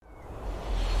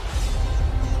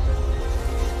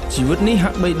ជីវិតនេះហា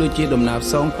ក់បីដូចជាដំណើរ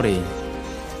ផ្សងព្រេង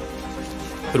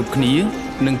គ្រប់គ្នា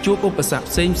នឹងជួបឧបសគ្គ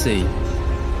ផ្សេងៗ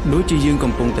ដូចជាយើង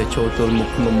កំពុងតែឈរទល់មុខ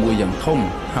ភ្នំមួយយ៉ាងធំ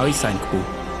ហើយសែនខ្ពស់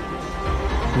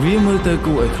វាមើលទៅ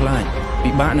គួរឲ្យខ្លាច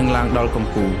ពិបាកនឹងឡើងដល់កំ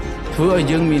ពូលធ្វើឲ្យ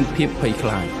យើងមានភាពភ័យខ្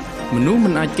លាចមនុស្សមិ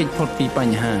នអាចគេចផុតពីប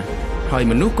ញ្ហាហើយ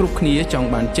មនុស្សគ្រប់គ្នាចង់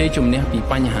បានជ័យជំនះពី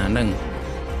បញ្ហាហ្នឹង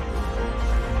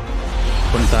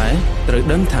ប៉ុន្តែត្រូវ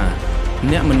ដឹងថា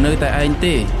អ្នកមិននៅតែឯង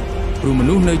ទេព្រោះម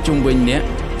នុស្សនៅជុំវិញអ្នក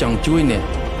ចង់ជួយអ្នក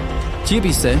ជា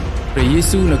ពិសេសព្រះយេ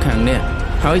ស៊ូវនៅខាងអ្នក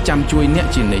ហើយចាំជួយអ្នក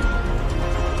ជានិច្ច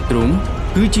ទ្រង់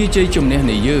គឺជាជ័យជំនះ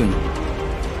នៃយើង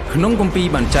ក្នុងគម្ពីរ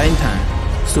បានចែងថា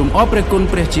សូមអរព្រះគុណ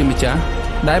ព្រះជាម្ចាស់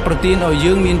ដែលប្រទានឲ្យ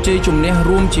យើងមានជ័យជំនះ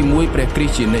រួមជាមួយព្រះគ្រី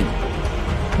ស្ទជានិច្ច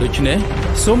ដូច្នេះ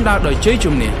សូមដើរដោយជ័យ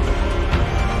ជំនះ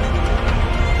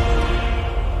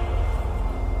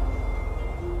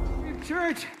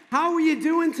Church, how are you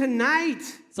doing tonight?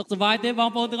 សុខសប្បាយទេបង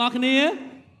ប្អូនទាំងអស់គ្នា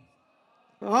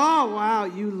Oh, wow,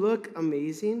 you look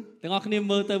amazing. ទាំងអស់គ្នា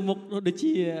មើលទៅមុខដូច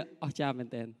ជាអស្ចារ្យមែន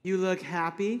ទែន You look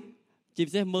happy. ជា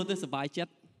ពិសេសមើលទៅសប្បាយចិត្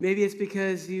ត Maybe it's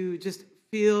because you just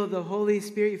feel the Holy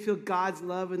Spirit, you feel God's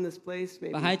love in this place.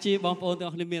 Maybe. ប្រហែលជាបងប្អូនទាំង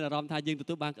អស់គ្នាមានអារម្មណ៍ថាយើងទ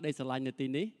ទួលបានក្តីស្រឡាញ់នៅទី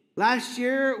នេះ Last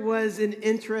year was an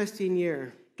interesting year.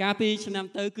 កាលពីឆ្នាំ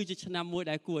ទៅគឺជាឆ្នាំមួយ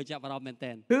ដែលគួរឲ្យចាប់អារម្មណ៍មែន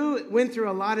ទែន Who went through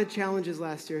a lot of challenges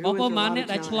last year? Who បង went ប្អូន through បាន a អ្នក lot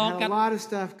of ដែលឆ្លង challenges? កាត់ Had a lot of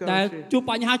stuff តែ going through. ជួប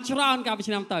បញ្ហាច្រើនកាលពី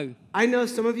ឆ្នាំទៅ I know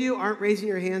some of you aren't raising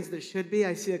your hands that should be.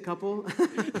 I see a couple.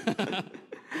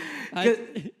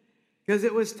 Because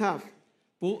it was tough.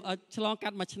 ពួកឆ្លងកា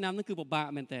ត់មួយឆ្នាំហ្នឹងគឺពិបាក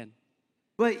មែនទែន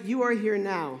But you are here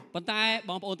now. ប៉ុន្តែ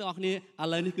បងប្អូនទាំងអស់គ្នាឥ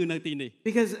ឡូវនេះគឺនៅទីនេះ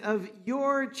Because of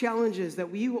your challenges that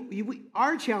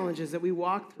our challenges that we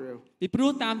walk through. ពីព្រោះ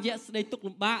តាមរយៈស្ដីទុក្ខ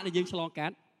លំបាកដែលយើងឆ្លងកា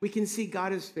ត់ We can see God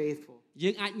is faithful. យើ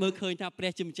ងអាចមើលឃើញថាព្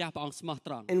រះជាម្ចាស់ព្រះអង្គស្មោះ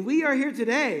ត្រង់ And we are here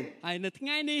today ហើយនៅថ្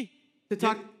ងៃនេះ to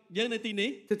talk យើងនៅទីនេះ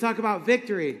to talk about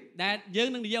victory. ដែលយើង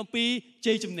នឹងនិយាយអំពី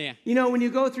ជ័យជំនះ You know, when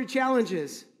you go through challenges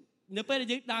នៅពេលដែល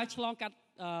យើងដើរឆ្លងកាត់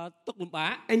ទុក្ខលំបា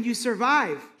ក and you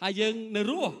survive, ហើយយើងនៅ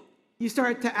រស់ you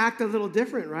start to act a little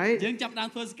different, right? យើងចាប់ផ្ដើម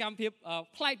ធ្វើសកម្មភាព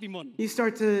ប្លែកពីមុន You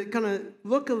start to kind of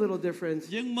look a little different.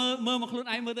 យើងមើលមកខ្លួន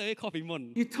ឯងមើលទៅអីខុសពីមុន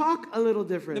You talk a little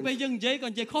នៅ different ពេលយើងនិយាយក៏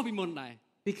និយាយខុសពីមុនដែរ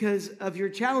because of your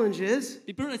challenges.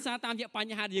 ពីព្រោះដោយសារតាមរយៈប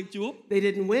ញ្ហាដែលយើងជួប They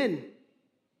didn't win.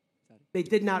 They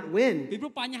did not ពី win. ព្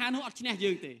រោះបញ្ហានោះអត់ឈ្នះ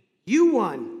យើងទេ You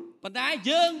won. ប៉ុន្តែ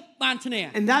យើងបានឈ្នះ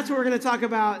And that's what we're going to talk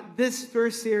about this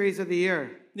first series of the year.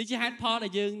 នេះជាហេតុផលដែ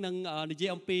លយើងនឹងនិយាយ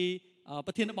អំពី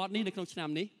ប្រធានបទនេះនៅក្នុងឆ្នាំ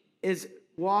នេះ Is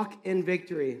walk in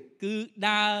victory. គឺ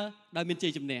ដើរដោយមានជ័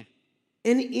យជំនះ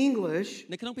In English,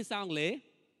 នៅក្នុងភាសាអង់គ្លេស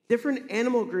different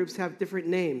animal groups have different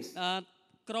names.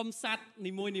 ក្រុមសត្វ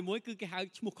នីមួយៗគឺគេហៅ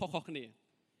ឈ្មោះខុសៗគ្នា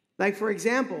Like for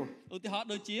example, ឧទាហរណ៍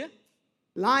ដូចជា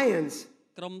lions.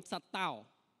 ក្រុមសត្វតោ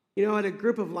You know what a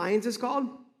group of lions is called?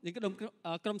 នេះក្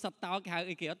រុមសត្វតោគេហៅ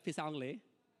អីគេអត់ភាសាអង់គ្លេស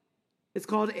It's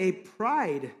called a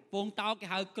pride ពងតោគេ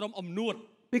ហៅក្រុមអំនួត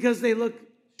because they look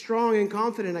strong and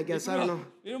confident, I guess. I don't know.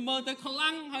 វាមើលទៅខ្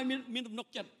លាំងហើយមានទំនុក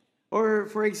ចិត្ត Or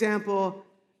for example,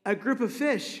 a group of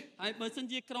fish. ហើយបើសិន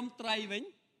ជាក្រុមត្រីវិញ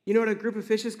You know what a group of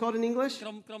fish is called in English? ក្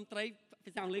រុមត្រី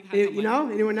ភាសាអង់គ្លេសហៅ You know?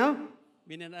 Anyone know?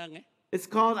 មានអ្នកដឹងទេ It's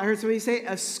called, I heard somebody say,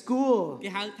 a school.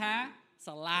 គេហៅថា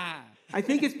សាលា I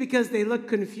think it's because they look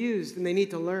confused and they need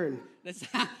to learn. ដោយ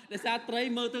សារត្រី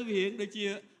មើលទៅវាដូចជា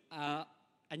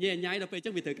អញ្ញៃដល់ពេលអញ្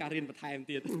ចឹងវាត្រូវការរៀនបន្ថែម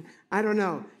ទៀត I don't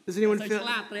know. Does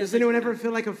anyone ever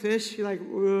feel like a fish? You're like,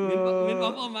 មានប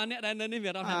ង whoa. ប្អូនមកអ្នកដែលនៅនេះ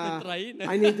មានអារម្មណ៍ថាត្រី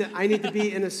I need to be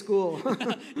in a school.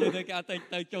 យើងត្រូវការ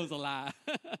ទៅចូលសាលា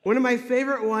One of my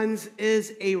favorite ones is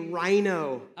a rhino.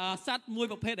 សត្វមួយ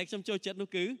ប្រភេទដែលខ្ញុំចូលចិត្តនោះ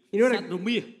គឺ You know what សត្វរ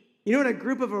មាស You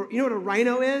know what a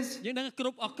rhino is? យើងដឹងក្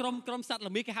រុមសត្វរ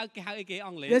មាសគេហៅអីគេអ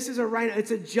ង់គ្លេស This is a rhino.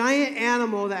 It's a giant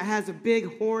animal that has a big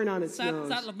horn on its សត្វ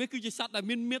nose. រមាសគឺជាសត្វដែល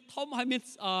មានមាឌធំហើយមាន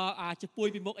ជពួយ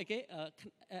ពីមុខអីគេ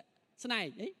ស្នែក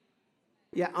អី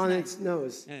Yeah, on its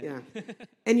nose.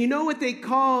 Yeah. And you know what they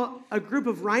call a group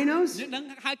of rhinos? យើងដឹង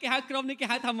គេហៅក្រុមនេះគេ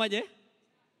ហៅថាម៉េចទេ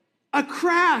A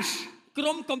crash. ក្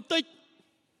រុមកំទេច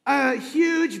A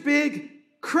huge big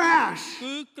crash.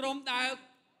 គឺក្រុមដែល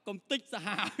កំទេចសា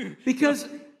ហាវ Because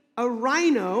a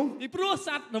rhino ពីព្រោះស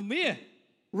ត្វរមាស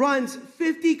runs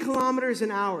 50 kilometers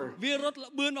an hour. វារត់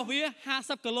ល្បឿនរបស់វា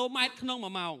50គីឡូម៉ែត្រក្នុង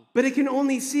1ម៉ោង But it can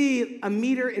only see a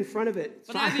meter in front of it.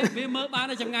 ប៉ុន្តែវាមើលបាន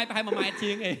តែចម្ងាយប្រហែល1ម៉ែត្រ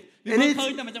ជាងឯងវាមើលឃើ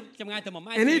ញតែចម្ងាយតែ1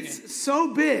ម៉ែត្រ And ជាង it's so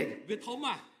big. វាធំ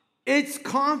ហ่ะ It's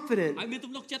confident. ហើយមាន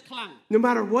ទំនុកចិត្តខ្លាំង No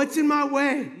matter what's in my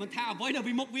way, មិនថាអ្វីដែល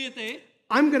ពីមុខវាទេ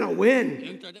I'm going to win.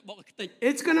 យើងត្រូវតែបុកឲ្យខ្ទេច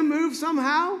It's going to move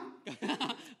somehow.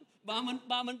 បើមិ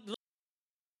ន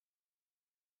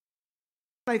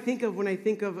I think of when I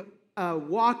think of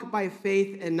walk by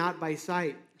faith and not by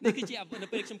sight. នេះគឺជានៅ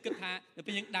ពេលខ្ញុំគិតថានៅ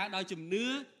ពេលយើងដើរដោយជំនឿ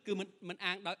គឺមិន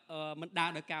អាងដោយមិនដើរ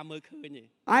ដោយការមើលឃើញទេ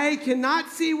I cannot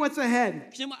see what's ahead.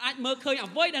 ខ្ញុំអាចមើលឃើញ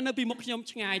អ្វីដែលនៅពីមុខខ្ញុំ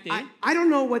ឆ្ងាយទេ I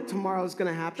don't know what tomorrow is going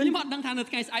to ខ្ញុំ happen, អត់ដឹងថានៅ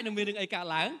ថ្ងៃស្អែកនឹងមានរឿងអីកើត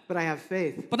ឡើង but I have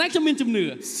faith. ប៉ុន្តែខ្ញុំមានជំនឿ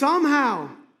Somehow,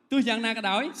 ទោះយ៉ាងណាក៏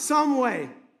ដោយ some way,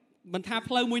 មិនថា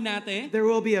ផ្លូវមួយណាទេ there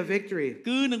will be a victory.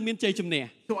 គឺនឹងមានជ័យជំនះ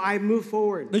So I move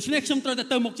forward. ដូច្នេះខ្ញុំត្រូវតែ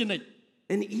ទៅមុខជានិច្ច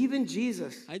And even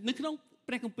Jesus, ហើយនៅក្នុង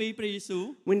ព្រះគម្ពីរព្រះយេស៊ូវ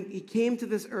when he came to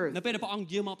this earth, នៅពេលដែលព្រះអង្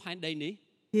គយាងមកផែនដីនេះ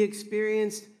he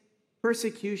experienced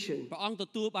persecution, ព្រះអង្គទ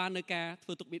ទួលបាននូវការធ្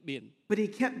វើទុក្ខបៀតបៀន but he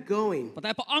kept going, ប៉ុន្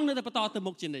តែព្រះអង្គនៅតែបន្តទៅ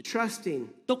មុខជានិច្ច trusting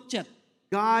ទុកចិត្ត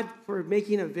God for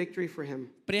making a victory for him.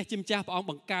 ព្រះជាម្ចាស់ព្រះអង្គ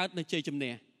បង្កើតនូវជ័យជំ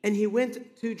នះ And he went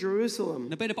to Jerusalem,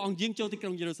 នៅពេលដែលព្រះអង្គយាងចូលទីក្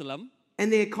រុងយេរូសាឡឹម and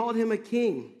they called him a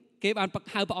king. គេបាន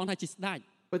ហៅព្រះអង្គថាជាស្ដេច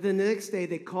But the next day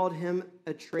they called him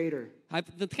a traitor. ហើយ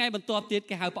នៅថ្ងៃបន្ទាប់ទៀត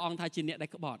គេហៅព្រះអង្គថាជាអ្នកដែល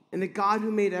ក្បត់ And the God who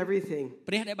made everything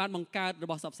ព្រះដែលបានបង្កើតរ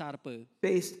បស់សពសារពើ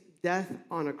faced death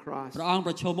on a cross. ព្រះអង្គ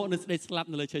ប្រឈមមុខនឹងសេចក្តីស្លាប់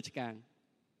នៅលើឈើឆ្កាង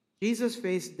Jesus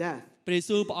faced death, ព្រះយេ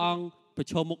ស៊ូវព្រះអង្គប្រ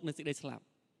ឈមមុខនឹងសេចក្តីស្លាប់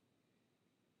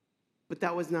but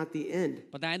that was not the end.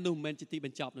 ប៉ុន្តែនោះមិនមែនជាទីប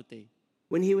ញ្ចប់នោះទេ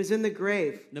When he was in the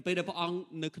grave, នៅពេលដែលព្រះអង្គ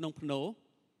នៅក្នុងភ្នោ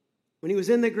when he was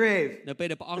in the grave, នៅពេល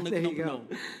ដែលព្រះអង្គនៅ there ក្នុង you ភ្នោ go.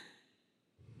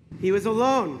 He was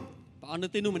alone ព្រះអង្គនៅ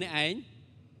ទីនោះម្នាក់ឯង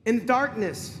in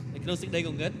darkness, នៅក្នុងសេចក្តីង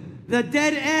ងឹត the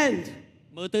dead end,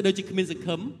 មើលទៅដូចជាគ្មានសង្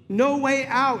ឃឹម no way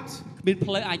out. គ្មាន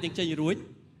ផ្លូវអាចនឹងចេញរួច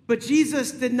But Jesus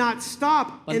did not stop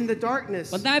in the darkness.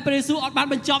 ប៉ុន្តែព្រះយេស៊ូវអត់បាន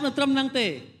បញ្ចប់នៅត្រឹមហ្នឹងទេ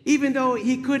Even though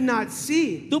he could not see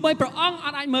ទោះបីព្រះអង្គអ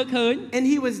ត់អាចមើលឃើញ and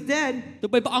he was dead, ទោះ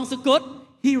បីព្រះអង្គសគត់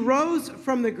he rose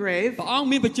from the grave ព្រះអង្គ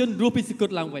មានបជនរស់ពីសគ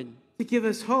ត់ឡើងវិញ to give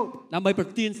us hope, ដើម្បីប្រ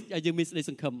ទានឲ្យយើងមានសេចក្តី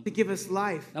សង្ឃឹម to give us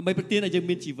life, ដើម្បីប្រទានឲ្យយើង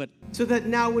មានជីវិត so that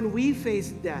now when we face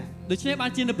death, ដូច្នេះបា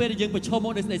នជានៅពេលដែលយើងប្រឈមមុ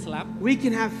ខនឹងសេចក្តីស្លាប់ we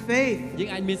can have faith យើង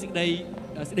អាចមានសេចក្តី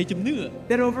ជំនឿ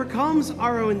that overcomes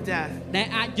our own death. ដែល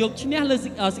អាចយកឈ្នះលើសេ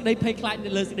ចក្តីភ័យខ្លាចនៅ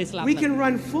លើសេចក្តីស្លាប់ We can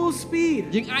run full speed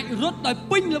យើងអាចរត់ដោយ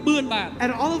ពេញល្បឿនបាន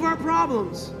at all of our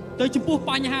problems, ទៅចំពោះ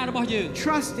បញ្ហារបស់យើង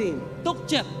trusting ទុក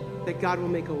ចិត្ត that God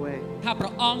will make a way. ថាព្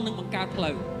រះអង្គនឹងបង្កើតផ្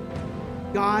លូវ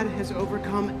God has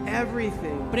overcome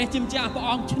everything ព្រះជាម្ចាស់ព្រះ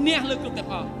អង្គឈ្នះលើគ្រប់ទាំង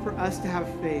អស់ for us to have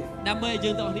faith. ដើម្បីឲ្យ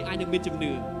យើងទាំងអស់នេះអាចនឹងមានជំ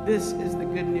នឿ This is the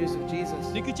good news of Jesus.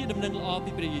 នេះគឺជាដំណឹងល្អ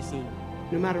ពីព្រះយេស៊ូវ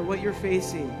No matter what you're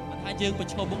facing, មិនថាយើងប្រ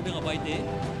ឈមមុខនឹងអ្វីទេ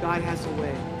God has a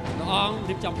way, ព្រះអង្គ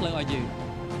រៀបចំផ្លូវឲ្យយើង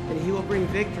and He will bring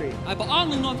victory ហើយព្រះអង្គ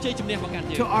នឹងនាំជ័យជំនះមកកាន់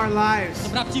យើង to our lives. ស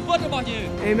ម្រាប់ជីវិតរបស់យើង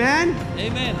Amen? អេ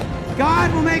មែន God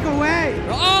will make a way,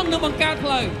 ព្រះអង្គនឹងបង្កើតផ្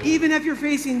លូវ even if you're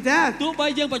facing death. ទោះបី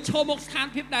យើងប្រឈមមុខស្ថាន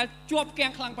ភាពដែលជាប់គាំ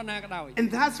ងខ្លាំងប៉ុណ្ណាក៏ដោយ And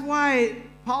that's why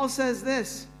Paul says this: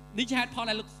 នេះជាហេតុផល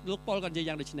ដែលលោកប៉ុលក៏និយាយ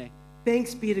យ៉ាងដូចនេះ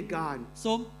Thanks be to God,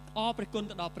 សូមអរព្រះគុណ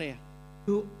ទៅដល់ព្រះ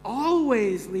who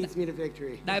always leads me to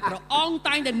victory. ដែលព្រះអង្គ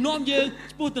តែងតែនាំយើង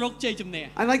ឆ្ពោះទៅរកជ័យជំនះ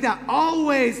I like that.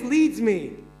 Always leads me.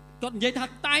 គាត់និយាយថា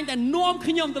តែងតែនាំ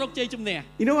ខ្ញុំទៅរកជ័យជំនះ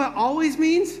You know what always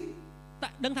means? តែ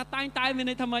ដឹងថាតែងតែមាន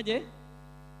ន័យថាម៉េចទេ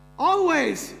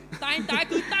Always. តែងតែ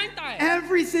គឺតែងតែ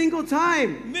Every single time.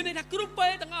 មានន័យថាគ្រប់ពេ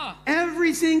លទាំងអស់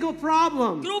Every single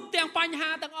problem. គ្រប់ទាំងបញ្ហា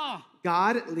ទាំងអស់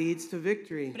God leads to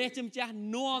victory ព្រះជាម្ចាស់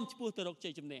នាំឆ្ពោះទៅរកជ័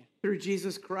យជំនះ through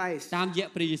Jesus Christ. តាមរយៈ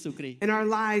ព្រះយេស៊ូវគ្រីស្ទ And our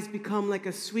lives become like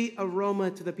a sweet aroma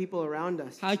to the people around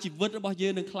us. ហើយជីវិតរបស់យើ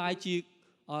ងនឹងคล้ายជា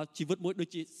ជីវិតមួយដូច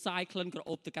ជាសាយក្លិនក្រ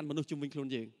អូបទៅកាន់មនុស្សជុំវិញខ្លួន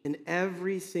យើង In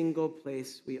every single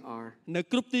place we are. នៅ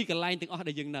គ្រប់ទីកន្លែងទាំងអស់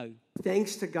ដែលយើងនៅ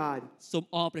Thanks to God. សូម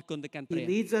អរព្រះគុណទៅកាន់ He ព្រះ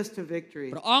leads us to victory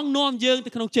ព្រះអង្គនាំយើងទៅ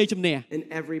ក្នុងជ័យជំនះ in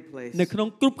every place. នៅក្នុង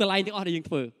គ្រប់កន្លែងទាំងអស់ដែលយើង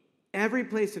ធ្វើ Every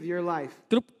place of your life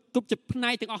គ្រប់ផ្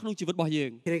នែកទាំងអស់ក្នុងជីវិតរបស់យើ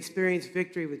ង can experience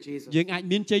victory with Jesus. យើងអាច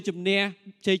មានជ័យជំនះ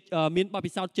មានបទ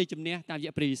ពិសោធន៍ជ័យជំនះតាមរ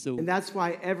យៈព្រះយេស៊ូវ And that's why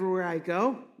everywhere I go,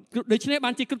 ដូច្នេះ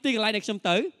បានជាគ្រប់ទីកន្លែងដែលខ្ញុំ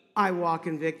ទៅ I walk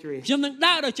in victory. ខ្ញុំនឹង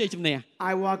ដើរដោយជ័យជំនះ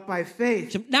I walk by faith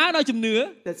ខ្ញុំដើរដោយជំនឿ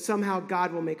that somehow God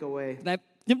will make a way. ដែល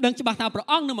ខ្ញុំដឹងច្បាស់ថាព្រះ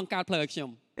អង្គនឹងបង្កើតផ្លូវឲ្យខ្ញុំ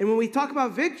And when we talk about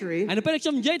victory, ហើយនៅពេលខ្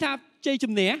ញុំនិយាយថាជ័យ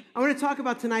ជំនះ I want to talk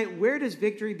about tonight, where does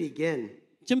victory begin?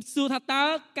 ខ្ញុំសួរថាតើ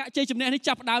ជ័យជំនះនេះ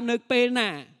ចាប់ផ្ដើមនៅពេលណា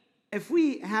If we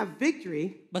have victory,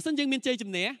 បើសិនយើងមានជ័យជំ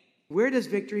នះ where does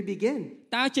victory begin?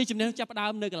 តើជ័យជំនះចាប់ផ្ដើ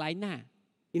មនៅកន្លែងណា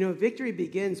You know, victory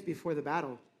begins before the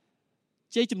battle.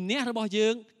 ជ័យជំនះរបស់យើ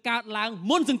ងកើតឡើង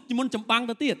មុនចម្បាំង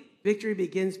ទៅទៀត Victory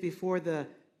begins before the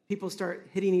people start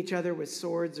hitting each other with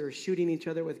swords or shooting each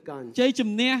other with guns. ជ័យជំ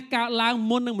នះកើតឡើង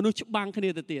មុននឹងមនុស្សច្បាំងគ្នា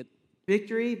ទៅទៀត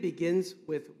Victory begins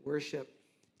with worship.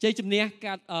 ជ័យជំនះ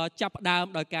ចាប់ផ្ដើម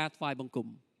ដោយការថ្វាយបង្គំ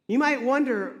You might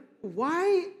wonder, why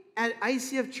at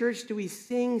ICF Church do we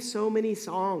sing so many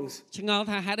songs? ឆ្ងល់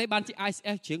ថាហេតុអីបានជា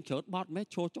ICF ជើងច្រើនបត់ម៉េច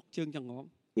ឈរចុកជើងចង្ងំ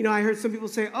You know, I heard some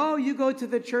people say, oh, you go to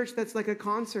the church that's like a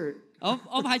concert. អូ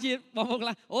ប្រហែលជាបងប្អូនខ្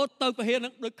លះអូទៅពហិរនឹ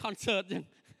ងដូច concert ចឹង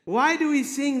Why do we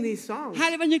sing these songs? ហើយ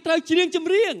បានយើងត្រូវច្រៀងច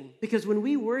ម្រៀង Because when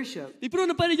we worship, ពីព្រោះ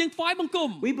នៅពេលដែលយើងថ្វាយបង្គំ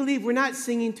we believe we're not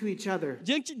singing to each other.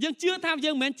 យើងជឿថា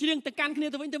យើងមិនមែនច្រៀងទៅកាន់គ្នា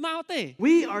ទៅវិញទៅមកទេ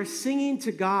We are singing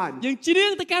to God. យើងច្រៀ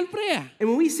ងទៅកាន់ព្រះ And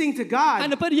when we sing to ហើយ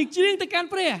God, នៅពេលដែលយើងច្រៀងទៅកាន់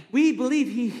ព្រះ we believe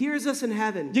He hears us in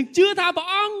heaven, យើងជឿថាព្រះ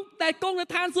អង្គតែគង់នៅ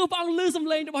ឋានសួគ៌ព្រះអង្គឮសំ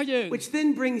ឡេងរបស់យើង which then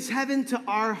brings heaven to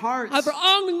our hearts. ហើយព្រះអ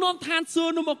ង្គនឹងនាំឋានសួ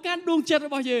គ៌នោះមកកាន់ដួងចិត្តរ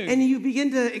បស់យើង And you begin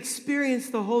to experience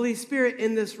the Holy Spirit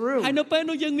in this ហើយ room. នៅពេល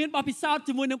នោះយើងមានបទពិសោធន៍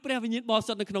ជាមួយនឹងព្រះវិញ្ញាណបរិ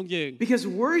សុទ្ធនៅក្នុងយើង Because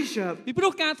worship ពីព្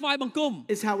រោះការថ្វាយបង្គំ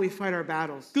is how we fight our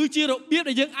battles. គឺជារបៀប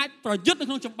ដែលយើងអាចប្រយុទ្ធនៅ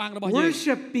ក្នុងចម្បាំងរបស់យើង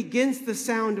Worship begins the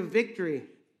sound of victory.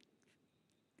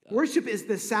 Worship is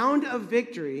the sound of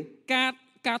victory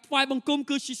ការថ្វាយបង្គំ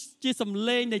គឺជាសំ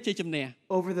ឡេងនៃជ័យជំនះ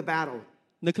over the battle.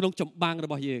 នៅក្នុងចម្បាំងរ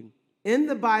បស់យើង In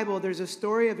the Bible, there's a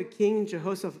story of a king,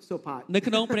 Jehoshaphat. នៅ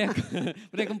ក្នុងព្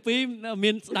រះគម្ពីរ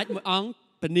មានស្ដេចមួយអង្គ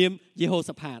ព្រះនាមយេហូ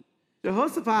សាផាត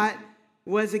Jehoshaphat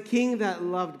was a king that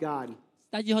loved God.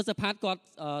 ស្ដេចយេហូសាផាតគាត់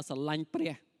ស្រឡាញ់ព្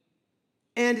រះ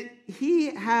And he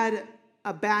had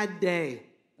a bad day.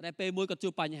 តែពេលមួយគាត់ជួ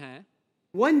បបញ្ហា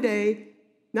One day,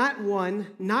 not one,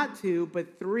 not two, but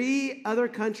 3 other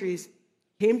countries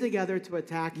came together to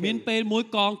attack មាន him. ពេលមួយ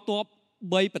កងទ័ព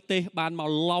3ប្រទេសបានមក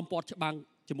ឡោមព័ទ្ធច្បាំង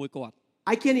ជាមួយគាត់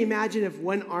I can't imagine if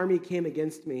one army came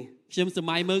against me. ខ្ញុំស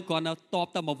ម័យមើលគាត់នៅតប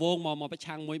តែមកវងមកប្រ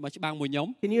ឆាំងមួយច្បាំងមួយខ្ញុំ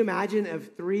Can you imagine if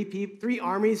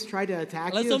 3 armies tried to attack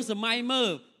ឥឡូវសូម you? សម័យមើល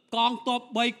កងទ័ព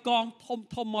3កង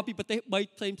ធំមកពីប្រទេស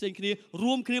3ផ្សេងគ្នា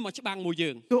រួមគ្នាមកច្បាំងមួយ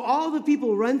យើង So all the people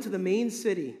run to the main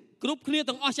city គ្រប់គ្នា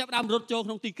ទាំងអស់ចាប់ផ្ដើមរត់ចូល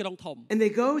ក្នុងទីក្រុងធំ and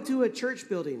they go to a church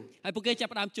building ហើយពួកគេចា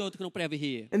ប់ផ្ដើមចូលទៅក្នុងព្រះវិ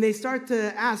ហារ and they start to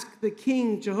ask the king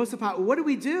Jehoshaphat, "What do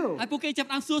we do?" ហើយពួកគេចាប់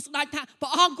ផ្ដើមសួរស្ដេចថាព្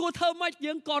រះអង្គគួរធ្វើម៉េច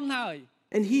យើងកន់ហើយ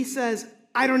And he says,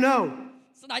 "I don't know,"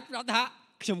 ស្ដេចប្រាប់ថា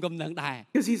ខ្ញុំក៏មិនដឹងដែរ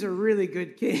because he's a really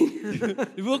good king.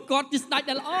 ពីព្រោះគាត់ជាស្ដេច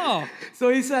ដែលល្អ So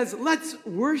he says, "Let's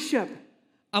worship."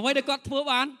 អ្វីដែលគាត់ធ្វើ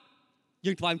បាន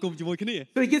យើងថ្វាយបង្គំជាមួយគ្នា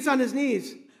So he gets on his knees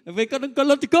ពេលគាត់នឹង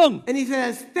លុតជង្គង់ and he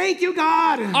says, "Thank you,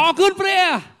 God. អរគុណព្រះ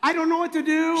I don't know what to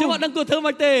ខ្ញុំអ do, ត់ដឹងគួរធ្វើ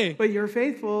ម៉េចទេ but you're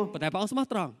faithful. ប៉ុន្តែព្រះអង្គស្មោះ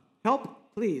ត្រង់ Help,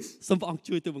 please." សូមព្រះអង្គ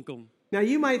ជួយទៅបង្គំ Now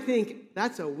you might think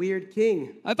that's a weird king,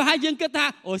 ហើយប្រហែលយើងគិតថា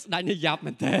អូស្ដេចនេះយ៉ាប់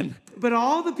មែនតើ but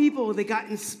all the people they got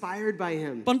inspired by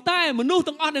him. ប៉ុន្តែមនុស្ស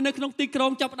ទាំងអស់ដែលនៅក្នុងទីក្រុ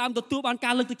ងចាប់ផ្ដើមទទួលបាន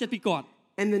ការលើកទឹកចិត្តពីគាត់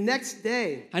And the next day,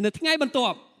 ហើយនៅថ្ងៃបន្ទា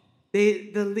ប់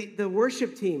the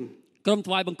worship team, ក្រុម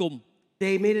ថ្វាយបង្គំ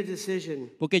they made a decision.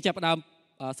 ពួកគេចាប់ផ្ដើម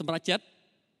សម្រេចចិត្ត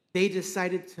They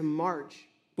decided to march.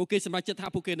 ពួកគេសម្រេចចិត្តថា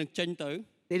ពួកគេនឹងចេញទៅ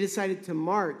They decided to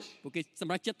march ពួកគេស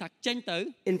ម្រេចចិត្តថាចេញទៅ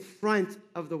in front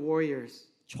of the warriors,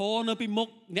 ឈរនៅពីមុខ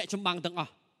អ្នកចម្បាំងទាំងអ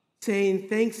ស់ saying,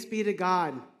 "Thanks be to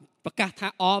God. ប្រកាសថា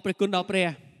អរព្រះគុណដល់ព្រះ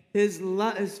His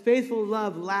faithful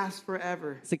love lasts forever."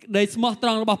 សេចក្តីស្មោះត្រ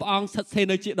ង់របស់ព្រះអង្គស្ថិតស្ថេរ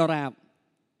នៅជាដរាប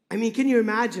I mean, can you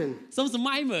imagine? សូមស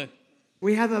ម័យមើល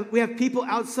We have people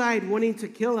outside wanting to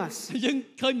kill us. យើង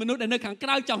ឃើញមនុស្សដែលនៅខាងក្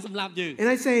រៅចង់សម្លាប់យើង And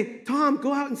I say, "Tom, go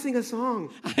out and sing a song.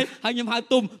 ហើយខ្ញុំហៅ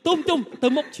ទុំទៅ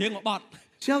មុខច្រៀងមួយបទ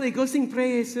Shelly, go sing Pray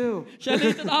Jesus." ឆ្លើយ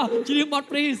ទៅដល់ច្រៀងបទ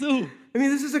ព្រះយេស៊ូវ I mean,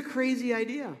 this is a crazy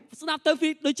idea. ស្ដាប់ទៅ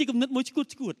ដូចជាគំនិតមួយ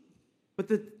ឈួត But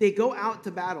they go out to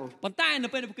battle. ប៉ុន្តែនៅ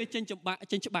ពេលដែលពួកគេចេញច្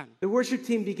បាំង The worship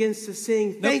team begins to sing,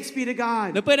 "Thanks be to នៅ God."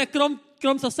 ពេលដែលក្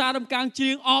រុមសរសើររំកាងច្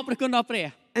រៀងអរព្រះគុណដល់ព្រះ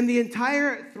And the entire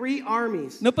 3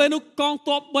 armies, នៅពេលនោះកង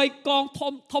ទ័ព3កង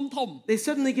ធំ they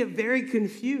suddenly get very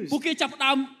confused. ពួកគេចាប់ផ្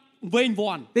ដើមវែង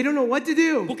វាន់ They don't know what to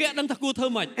do. ពួកគេអត់ដឹងថាគួរធ្វើ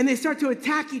ម៉េច And they start to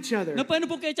attack each other. នៅពេលនោះ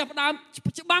ពួកគេចាប់ផ្ដើម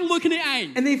ច្បាំងមួយគ្នាឯង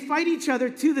And they fight each other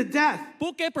to the death. ពួ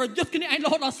កគេប្រយុទ្ធគ្នាឯងរ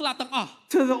ហូតដល់ស្លាប់ទាំងអស់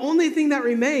So the only thing that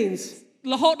remains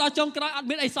រហូតដល់ចុងក្រោយអត់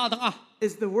មានអីសល់ទាំងអស់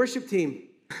is the worship team.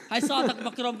 ហើយសល់តែ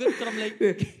ក្រុមលេខក្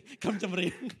រុមចម្រៀ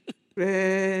ង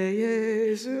Pray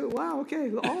Jesus. Wow, okay.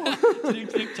 Oh.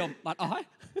 ច្រៀងចំបាត់អស់ហើយ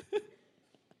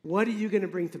What are you going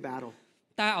to bring to battle?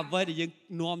 តើអ្វីដែលយើង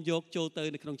នាំយកចូលទៅ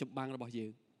នៅក្នុងចម្បាំងរបស់យើ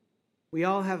ង We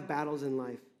all have battles in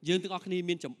life. យើងទាំងអស់គ្នា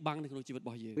មានចម្បាំងនៅក្នុងជីវិតរ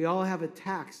បស់យើង We all have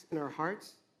attacks in our hearts.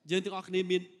 យើងទាំងអស់គ្នា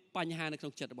មានបញ្ហានៅក្នុ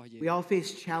ងចិត្តរបស់យើង We all face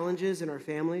challenges in our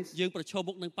families. យើងប្រឈម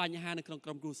មុខនឹងបញ្ហានៅក្នុងក្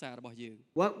រុមគ្រួសាររបស់យើង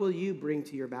What will you bring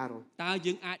to your battle? តើ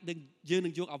យើងនឹ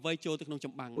ងយកអ្វីចូលទៅក្នុងច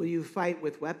ម្បាំង Will you fight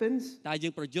with weapons តើយើ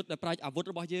ងប្រយុទ្ធដោយប្រាជ្ញអាវុធ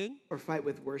របស់យើង or fight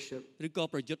with worship? ឬក៏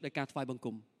ប្រយុទ្ធដោយការថ្វាយបង្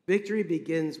គំ Victory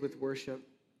begins with worship.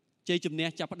 ជ័យជំនះ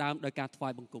ចាប់ផ្ដើមដោយការថ្វា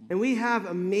យបង្គំ And we have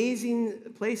amazing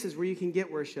places where you can get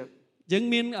worship. យើង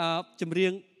មានចម្រៀ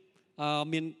ង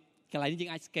មានកន្លែងនេះយើង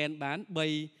អាច scan បាន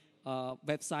3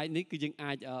 website នេះគឺយើង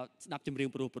អាចស្ដាប់ចម្រៀង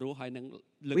ព្រោះហើយនឹង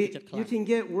លើកទឹកចិត្តខ្លាំង You can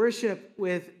get worship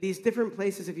with these different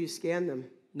places if you scan them.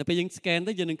 នៅពេលយើង scan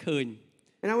ទៅយើងនឹងឃើញ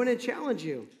And I want to challenge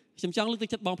you. ខ្ញុំចង់លើកទឹក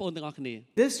ចិត្តបងប្អូនទាំងអស់គ្នា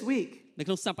This week, នៅ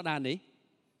ក្នុងសប្តាហ៍នេះ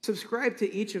subscribe to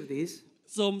each of these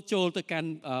សូមចូលទៅកាន់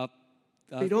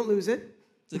so you don't lose it.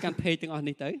 សកម្មភាពទាំងអស់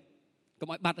នេះទៅកុំ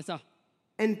ឲ្យបាត់ទៅសោះ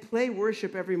and play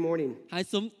worship every morning. ហើយ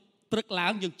សូមព្រឹកឡើ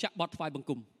ងយើងចាក់បទថ្វាយបង្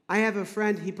គំ I have a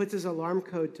friend, he puts his alarm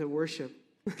code to worship.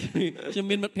 ខ្ញុំ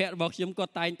មានមិត្តភ័ក្តិរបស់ខ្ញុំគា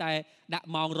ត់តែងតែដាក់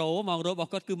ម៉ោងរោរប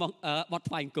ស់គាត់គឺម៉ោងបទ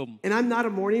ថ្វាយបង្គំ And I'm not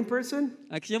a morning person,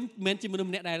 ហើយខ្ញុំមិនមែនជាមនុស្ស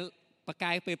ម្នាក់ដែលបក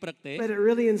កាយពេលព្រឹកទេ but it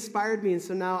really inspired me, and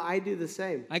so now I do the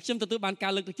same. ហើយខ្ញុំទទួលបានកា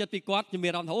រលើកទឹកចិត្តពីគាត់ខ្ញុំមា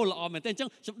នអារម្មណ៍ថាអូល្អមែនទេអញ្ចឹង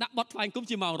ខ្ញុំដាក់បទថ្វាយបង្គំ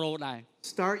ជាម៉ោងរោដែរ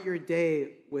Start your day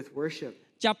with worship.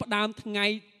 ចាប់ផ្ដើមថ្ងៃ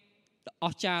អ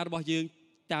ស្ចារ្យរបស់យើង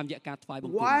តាមរយៈការថ្វាយបង្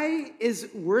គំ Why is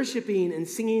worshiping and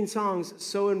singing songs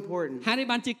so important? ហើយនេះ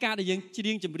បានជាការដែលយើងច្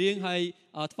រៀងចម្រៀងហើយ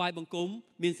ថ្វាយបង្គំ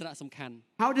មានសារៈសំខាន់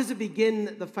How does it begin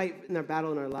the fight in our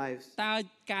battle in our lives? តើ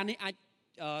ការនេះអាច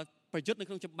ប្រយុទ្ធនៅ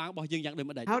ក្នុងចម្បាំងរបស់យើងយ៉ាងដូច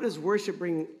ម្តេច How does worship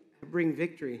bring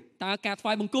victory? តើការថ្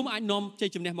វាយបង្គំអាចនាំជ័យ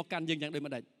ជំនះមកកាន់យើងយ៉ាងដូច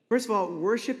ម្តេច First of all,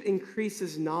 worship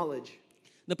increases knowledge.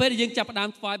 នៅពេលដែលយើងចាប់ផ្ដើម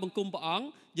ថ្វាយបង្គំព្រះអង្គ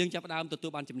យើងចាប់ផ្ដើមទទួ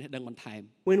លបានចំណេះដឹងបន្ថែម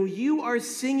When you are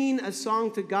singing a song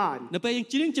to God, នៅពេលយើង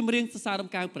ច្រៀងចម្រៀងសរសើររំ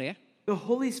កើងព្រះ the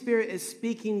Holy Spirit is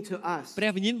speaking to us. ព្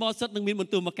រះវិញ្ញាណបរិសុទ្ធនឹងមានប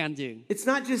ន្ទូលមកកាន់យើង It's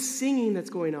not just singing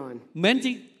that's going on. មិន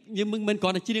ជាយើងមិនគ្រា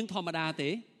ន់តែច្រៀងធម្មតាទេ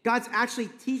God's actually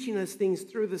teaching us things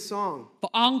through the song. ព្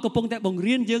រះអង្គកំពុងតែបង្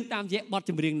រៀនយើងតាមរយៈបទ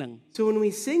ចម្រៀងហ្នឹង So when we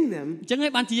sing them, អញ្ចឹងហើ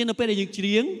យបានជាយើងនៅពេលដែលយើងច្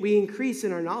រៀង we increase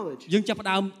in our knowledge. យើងចាប់ផ្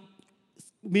ដើម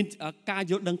មានការ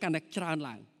យល់ដឹងកាន់តែច្រើន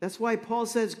ឡើង That's why Paul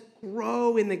says, grow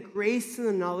in the grace and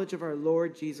the knowledge of our Lord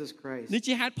Jesus Christ. នេះ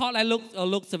ជាហេតុផលដែល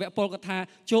លោកសាវកប៉ុលក៏ថា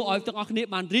ចូលឲ្យទាំងអស់គ្នា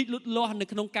បានរីកលូតលាស់នៅ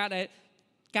ក្នុងការដែ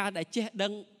លចេះដឹ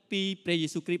ងពីព្រះយេ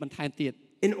ស៊ូវគ្រីស្ទបន្ថែមទៀត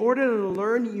In order to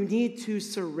learn, you need to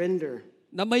surrender.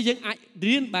 ដើម្បីយើងអាច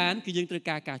រៀនបានគឺយើងត្រូវ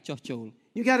ការចោះចូល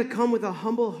You got to come with a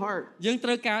humble heart. យើងត្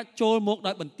រូវការចូលមក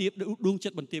ដោយបន្ទាបដួងចិ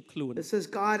ត្តបន្ទាបខ្លួន It says,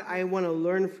 God, I want to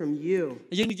learn from you.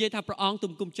 យើងនិយាយថាព្រះអង្គ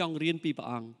ទុំគុំចង់រៀនពីព្រះ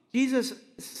អង្គ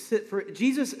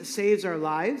Jesus saves our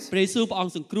lives. ព្រះយេស៊ូវព្រះអង្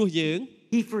គសង្គ្រោះយើង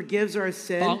He forgives our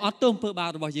ព្រះអង្គ sin. អត់ទោសអំពើបា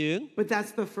បរបស់យើង But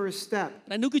that's the first step.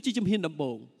 តែនោះគឺជាជំហានដំ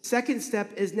បូង Second step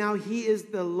is now He is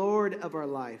the Lord of our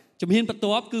life. ជំហានបន្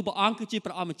ទាប់គឺព្រះអង្គគឺជា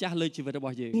ព្រះអង្គម្ចាស់លើជីវិតរប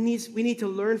ស់យើង We need to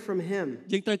learn from Him.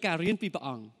 យើងត្រូវការរៀនពីព្រះ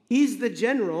អង្គ He's the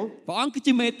general ព្រះអង្គគឺ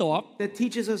ជាមេទ័ព that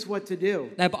teaches us what to do.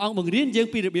 ដែលព្រះអង្គបង្រៀនយើង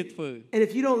ពីរបៀបធ្វើ And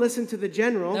if you don't listen to the តែ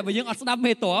general, បើយើងអត់ស្ដាប់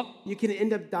មេទ័ព you can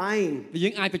end up dying. យើ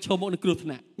ងអាចប្រឈមមុខនឹងគ្រោះថ្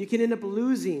នាក់ You can end up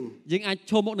losing. យើងអាច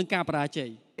ឈមមុខនឹងការបរាជ័យ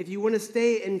If you want to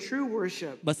stay in true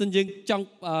worship, បើសិនយើងចង់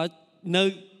នៅ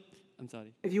I'm sorry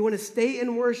if you want to stay in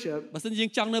worship, បើសិនយើង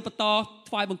ចង់នៅបន្ត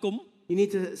ថ្វាយបង្គំ you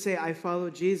need to say, I follow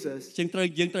Jesus. យើងត្រូវ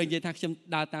និយាយថាខ្ញុំ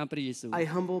ដើរតាមព្រះយេស៊ូវ I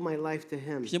humble my life to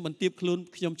Him. ខ្ញុំបន្ទាបខ្លួន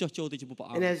ខ្ញុំចុះចូលទៅចំពោះព្រះ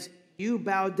អង្គ And as you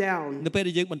bow នៅ down, ពេល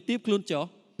ដែលយើងបន្ទាបខ្លួនចុះ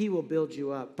He will build you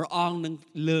up. ព្រះអង្គនឹង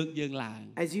លើកយើងឡើង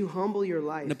As you humble your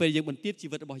life, នៅពេលយើងបន្ទាបជី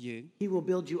វិតរបស់យើង He will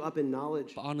build you up in knowledge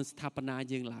ព្រះអង្គនឹងស្ថាបនា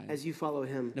យើងឡើង as you follow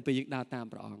Him. នៅពេលយើងដើរតាម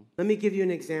ព្រះអង្គ Let me give you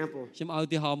an example. ខ្ញុំឲ្យឧ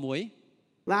ទាហរណ៍មួយ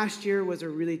Last year was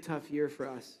a really tough year for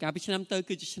us. កាលពីឆ្នាំទៅ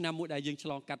គឺជាឆ្នាំមួយដែលយើងឆ្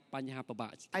លងកាត់បញ្ហាពិបា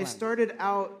កខ្ I លាំង started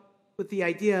out with the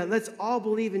idea, let's all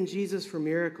believe in Jesus for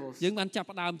miracles. យើងបានចាប់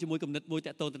ផ្ដើមជាមួយគំនិតមួយត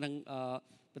កតទៅនឹង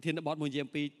ប្រធានបទមួយនិយាយ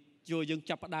អំពីជួយយើង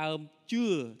ចាប់ផ្ដើមជឿ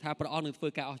ថាព្រះអង្គនឹងធ្វើ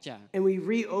ការអស្ចារ្យ And we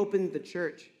reopened the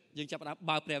church. យើងចាប់ផ្ដើម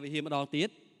បើកព្រះវិហារម្ដងទៀត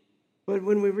But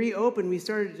when we reopened, we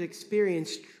started to experience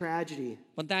tragedy.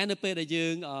 ប៉ុន្តែនៅពេលដែលយើ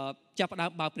ងចាប់ផ្ដើម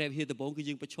បើកព្រះវិហារដំបូងគឺ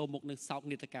យើងប្រឈមមុខនឹងសោក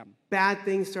នាដកម្ម Bad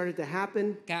things started to happen.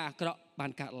 ការអាក្រក់បា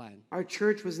នកើតឡើង Our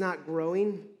church was not growing.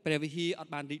 ព្រះវិហារអ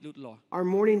ត់បានរីកលូតលាស់ Our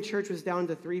morning church was down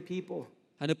to 3 people.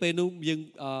 ហើយនៅពេលនោះយើង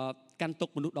កាន់ទុក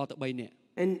មនុស្សដល់ទៅ3នាក់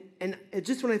And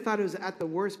just when I thought it was at the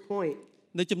worst point,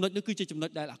 នៅចំណុចនោះគឺជាចំណុច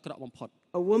ដែលអាក្រក់បំផុត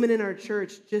a woman in our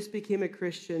church just became a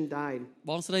Christian, died.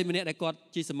 បងស្រីម្នាក់ដែលគាត់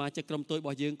ជាសមាជិកក្រុមតូចរប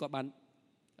ស់យើងគាត់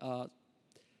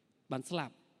បានស្លា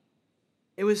ប់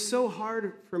It was so hard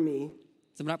for me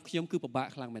សម្រាប់ខ្ញុំគឺពិបាក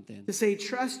ខ្លាំងមែនទែន to say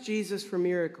trust Jesus for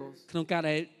miracles, ក្នុងការ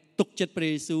ដែលទុកចិត្តព្រះ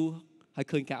យេស៊ូវហើយ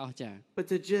ឃើញការអស្ចារ្យ but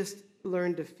to just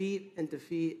learn defeat and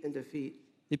defeat and defeat.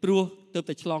 ពីព្រោះទើប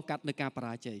តែឆ្លងកាត់នៅការប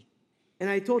រាជ័យ And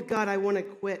I told God I want to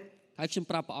quit. ហើយខ្ញុំ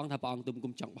ប្រាប់ព្រះអង្គថាព្រះអង្គទុំ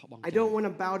គុំចង់បោះបង់ I don't want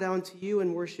to bow down to you and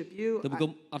worship you. ទុំ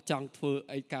គុំអត់ចង់ធ្វើ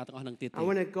អីការទាំងអស់ហ្នឹងទៀតទេ I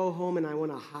want to go home and I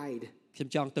want to hide. ខ្ញុំ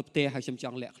ចង់ទៅផ្ទះហើយខ្ញុំច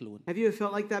ង់លាក់ខ្លួន Have you ever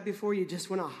felt like that before? You just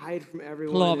want to hide from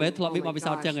everyone. ធ្លាប់ហ៎ and, ធ្លាប់ oh មានប my ទពិ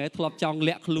សោធន៍ចឹង gosh, ហ៎ធ្លាប់ចង់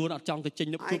លាក់ខ្លួនអត់ចង់ទៅចេញ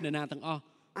ទៅជួបអ្នកណាទាំងអស់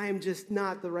I am just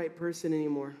not the right person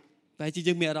anymore. តែជា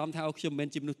យើងមានអារម្មណ៍ថាអូខ្ញុំមិនមែន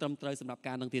ជាមនុស្សត្រឹមត្រូវសម្រាប់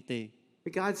ការនឹងទៀតទេ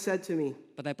But God said to me,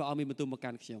 ប៉ុន្តែព្រះអង្គមានបន្ទូលមក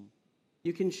កាន់ខ្ញុំ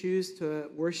you can choose to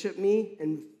worship me and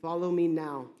follow me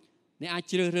now, អ្នកអាច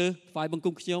ជ្រើសរើសថ្វាយបង្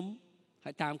គំខ្ញុំ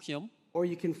ហើយតាមខ្ញុំ or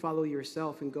you can follow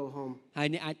yourself and go home. ហើយ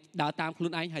អ្នកអាចដើរតាមខ្លួ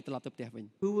នឯងហើយត្រឡប់ទៅផ្ទះវិញ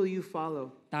Who will you follow?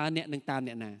 តើអ្នកនឹងតាម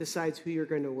អ្នកណា Decides who you're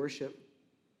going to worship.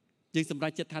 យើងសម្រេ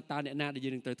ចចិត្តថាតើអ្នកណាដែលយើ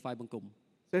ងនឹងត្រូវថ្វាយបង្គំ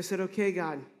So I said, okay,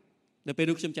 God, នៅពេល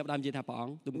នោះខ្ញុំចាប់ផ្ដើមនិយាយថាព្រះអ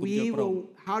ង្គទុំគុំយល់ព្រម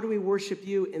how do we worship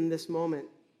you in this moment?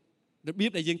 របៀ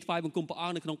បដែលយើងថ្វាយបង្គំព្រះអ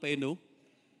ង្គនៅក្នុងពេលនោះ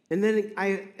And then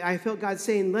I felt God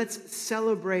saying, let's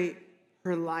celebrate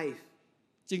her life.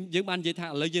 យើងបាននិយាយថាឥ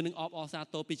ឡូវយើងនឹងអបអរសា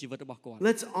ទរពីជីវិតរបស់គាត់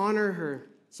Let's honor her.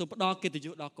 សូមផ្ដល់កិត្តិយ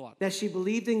សដល់គាត់ That she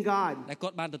believed in God. ដែលគា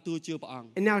ត់បានទទួលជឿព្រះអង្គ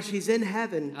And now she's in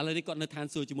heaven. ឥឡូវនេះគាត់នៅឋាន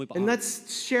សួគ៌ជាមួយព្រះអ And ង្គ let's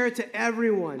share it to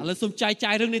everyone. ឥឡូវសូមចែក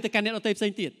ចាយរឿងនេះទៅកាន់អ្នកដទៃផ្សេ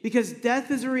ងទៀត Because death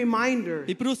is a reminder.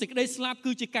 ពីព្រោះសេចក្តីស្លាប់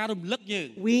គឺជាការរំលឹកយើង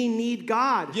We need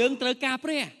God. យើងត្រូវការ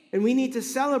ព្រះ And we need to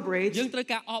celebrate យើងត្រូវ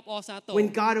ការអបអរសាទរ when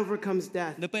God overcomes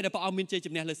death. នៅពេលដែលព្រះអង្គមានជ័យ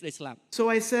ជំនះលើសេចក្តីស្លាប់ So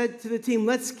I said to the team,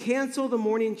 let's cancel the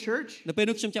morning church. នៅពេល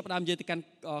នោះខ្ញុំចាប់ផ្ដើមនិយាយទៅកាន់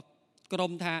ក្រុ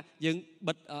មថាយើង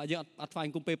បិទយើងអត់ថ្វាយប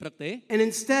ង្គំពេលព្រឹកទេ And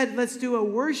instead, let's do a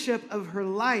worship of her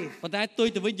life. ប៉ុន្តែទុយ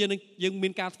ទៅវិញយើងមា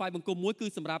នការថ្វាយបង្គំមួយគឺ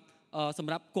សម្រាប់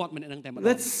គាត់ម្នាក់ហ្នឹងតែម្ដង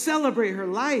Let's celebrate her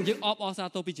life យើងអបអរសា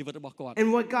ទរពីជីវិតរបស់គាត់ and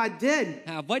what God did.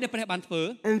 ហើយអ្វីដែលព្រះបានធ្វើ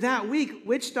And that week,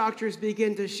 witch doctors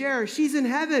began to share, she's in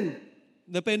heaven.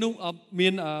 នៅពេលនោះមា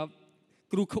ន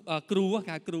គ្រូគា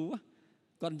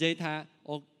ត់និយាយថា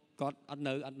អូគាត់អត់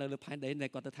នៅលើផែនដីតែ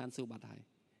គាត់ទៅឋានសួគ៌បាត់ហើយ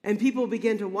And people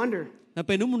began to wonder, នៅ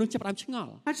ពេលនោះមនុស្សចាប់ផ្ដើមឆ្ង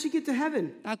ល់ how'd she get to heaven?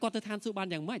 តើគាត់ទៅឋានសួគ៌បាន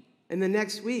យ៉ាងម៉េច And the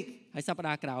next week, ហើយសប្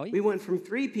តាហ៍ក្រោយ we went from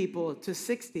 3 people to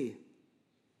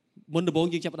 60. មុនដំបូង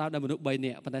យើងចាប់ផ្ដើមដោយមនុស្ស3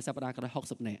នាក់ប៉ុន្តែសប្តាហ៍ក្រោយ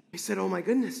60នាក់ I said, oh my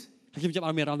goodness. ហើយខ្ញុំចាប់ផ្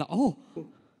ដើមមានអារម្មណ៍ថាអូ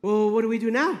Well, what do we do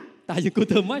now? តើយើងគួរ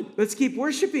ធ្វើម៉េច Let's keep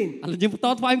worshiping. ឥឡូវយើងបន្ត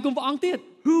ថ្វាយបង្គំព្រះអង្គទៀត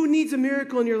Who needs a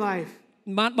miracle in your life?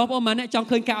 បានបងប្អូនម្នាក់ចង់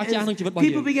ឃើញការអស្ចារ្យក្នុងជីវិតរបស់យើង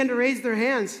People began to raise their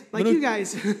hands, like you guys.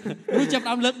 មនុស្សចាប់ផ្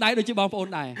ដើមលើកដៃដូចជាបងប្អូន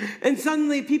ដែរ And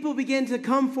suddenly people began to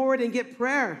come forward and get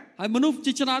prayer. ហើយមនុស្ស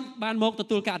ជាច្រើនបានមកទ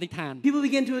ទួលការអធិដ្ឋាន People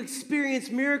began to experience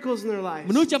miracles in their lives.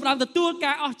 មនុស្សចាប់ផ្ដើមទទួល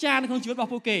ការអស្ចារ្យនៅក្នុងជីវិតរប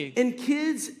ស់ពួកគេ And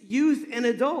kids, youth, and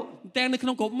adult. ទាំងនៅក្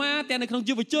នុងកុមារទាំងនៅក្នុង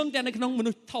យុវជនទាំងនៅក្នុងម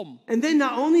នុស្សធំ And then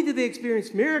not only did they experience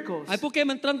miracles, ហើយពួកគេ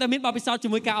មិនត្រឹមតែមានបទពិសោធន៍ជា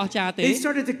មួយការអស្ចារ្យទេ they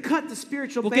started to cut the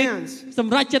spiritual ពួកគេ bands. ស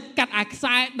ម្រេចចិត្តកាត់អាខ្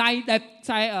សែដៃដែលខ្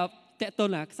សែតេតូន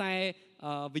អាខ្សែ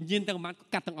វិញ្ញាណទាំងប៉ុន្មាន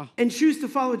កាត់ទាំងអស់ And choose to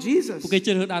follow Jesus. ពួកគេជ្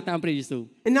រើសរើសដើរតាមព្រះយេស៊ូវ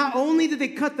And not only did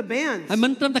they cut the bands, ហើយមិ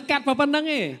នត្រឹមតែកាត់ប៉ុណ្្នឹង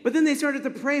ទេ but then they started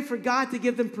to pray for God to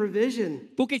give them provision.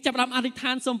 ពួកគេចាប់ផ្ដើមអធិដ្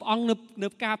ឋានសូមព្រះអង្គនៅ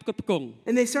ការផ្គត់ផ្គង់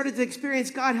And they started to experience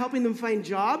God helping them find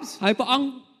jobs. ហើយព្រះអង្គ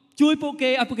ជួយពួកគេ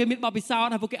ឲ្យពួកគេមានបទពិសោធ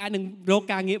ន៍ហើយពួកគេអាចនឹងរក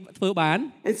ការងារធ្វើបាន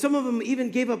And some of them even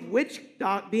gave up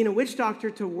being a witch doctor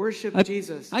to worship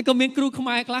Jesus. ហើយក៏មានគ្រូខ្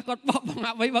មែរខ្លះគាត់បោះបង់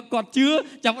អ្វីបើគាត់ជឿ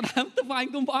ចាប់ផ្ដើមថ្វាយ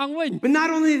គុំព្រះអង្គវិញ But not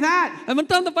only that, ហើយមិន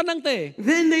ត្រឹមតែប៉ុណ្្នឹងទេ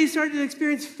then they started to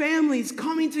experience families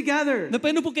coming together. នៅពេ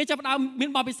លនោះពួកគេចាប់ផ្ដើមមាន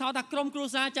បទពិសោធន៍ថាក្រុមគ្រួ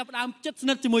សារចាប់ផ្ដើមជិតស្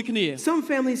និទ្ធជាមួយគ្នា Some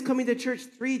families coming to church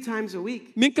 3 times a week.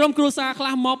 មានក្រុមគ្រួសារខ្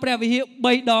លះមកព្រះវិហារ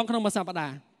3ដងក្នុងមួយសប្តា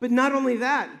ហ៍ But not only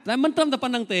that, តែមិនត្រឹមតែប៉ុ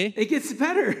ណ្្នឹងទេ it gets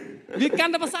better. វាកា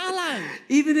ន់តែប្រសើរឡើង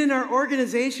Even in our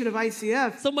organization of ICF,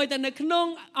 សូម្បីតែនៅក្នុង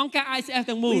អង្គការ ICF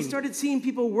ទាំងមូល we started seeing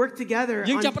people work together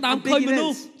យើងចាប់ផ្ដើម on ឃើញ big មនុ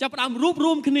ស្ស events. ចាប់ផ្ដើមរួបរ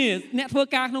วมគ្នាអ្នកធ្វើ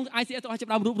ការក្នុង ICF ទាំងអស់ចាប់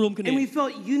ផ្ដើមរួបរวมគ្នា And we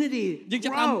felt unity យើងចា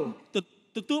ប់ផ្ដើម grow.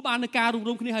 ទទួលបាននូវការរួបរ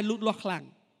วมគ្នាហើយលូតលាស់ខ្លាំង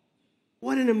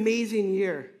What an amazing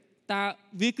year. តើ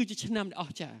វាគឺជាឆ្នាំដែលអ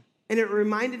ស្ចារ្យ And it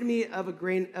reminded me of a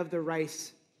grain of the rice.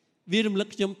 វារំលឹក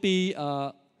ខ្ញុំពី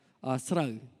ស្រូ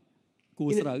វគួ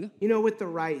រស្រូវ You know, with the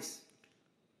rice,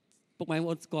 ពុកម៉ែបងប្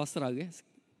អូនស្គាល់ស្រូវទេ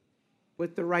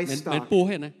with the rice មិន stalk. ពោះ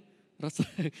ទេណារត់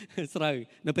ស្រូវ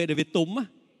នៅពេលដែលវាទុំ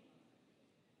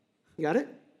You got it?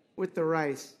 With the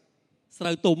rice. ស្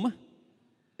រូវទុំ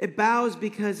It bows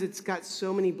because it's got so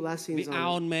many វា blessings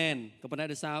អោ on ន it. មែនក៏ប៉ុន្តែ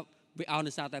ដោយសារវាអោន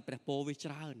ដោយសារតែព្រះពរវា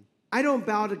ច្រើន I don't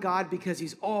bow to God because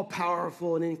he's all powerful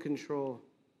and in control.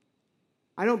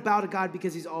 I don't bow to God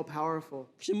because he's all powerful.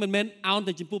 ខ្ញុំមិនមែនអោន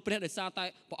ទៅចំពោះព្រះដោយសារតែ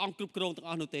ព្រះអង្គគ្រប់គ្រងទាំង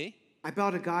អស់នោះទេ I bow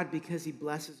to God because he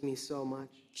blesses me so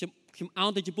much. ខ្ញុំអោ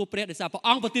នទៅចំពោះព្រះដោយសារព្រះ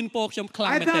អង្គប្រទានពរខ្ញុំខ្លាំ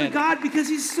ង I មែន bow ទែន to God because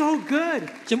he's so good.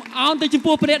 ខ្ញុំអោនទៅចំ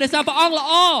ពោះព្រះដោយសារព្រះអង្គល្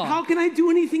អ How can I do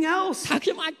anything else? ថាខ្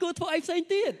ញុំអាចគួរធ្វើអីផ្សេង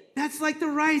ទៀត That's like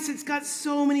the rice. It's got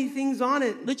so many things on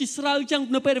it. ដូចជាស្រូវអញ្ចឹង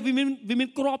នៅពេលដែលវាមាន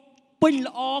គ្រាប់ពេញ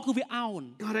ល្អគឺវាអោន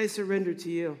God, I surrender to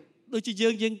you. ដូចជាយើ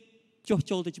ងចុះ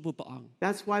ចូលទៅចំពោះព្រះអង្គ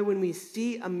That's why when we see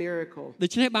a miracle, ដូ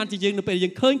ច្នេះបានជាយើងនៅពេលយើ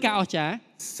ងឃើញការអស្ចារ្យ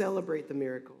celebrate the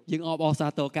miracle. យើងអបអរសា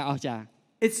ទរការអស្ចារ្យ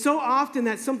It's so often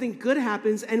that something good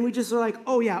happens and we just are like,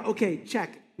 oh yeah, okay, check,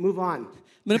 move on.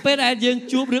 នៅពេលដែលយើង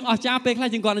ជួបរឿងអស្ចារ្យពេលខ្លះ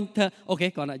យើងគាត់នឹងធ្វើអូខេ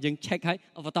គាត់យើង check ហើយ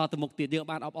បន្តទៅមុខទៀតយើង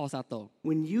បានអបអរសាទរ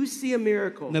When you see a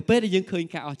miracle, នៅពេលដែលយើងឃើញ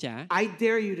ការអស្ចារ្យ I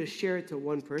dare you to share it to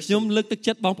one ខ្ញុំ person. លើកទឹក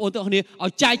ចិត្តបងប្អូនទាំងអស់គ្នាឲ្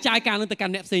យចែកចាយការនឹងទៅកា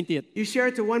ន់អ្នកផ្សេងទៀត You share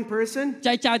it to one person,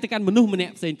 ចែកចាយទៅកាន់មនុស្សម្នា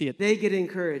ក់ផ្សេងទៀត they get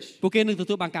encouraged. ពួកគេនឹងទ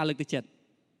ទួលបានការលើកទឹកចិត្ត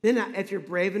Then if you're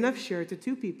brave enough, share it to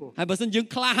 2 people. ហើយបើសិនយើង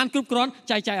ក្លាហានគ្រប់គ្រាន់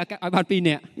ចែកចាយឲ្យបាន2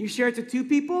នាក់ You share it to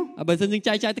 2 people, ហើយបើសិនយើង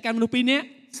ចែកចាយទៅកាន់មនុស្ស2នាក់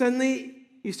suddenly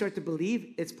you start to believe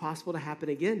it's possible to happen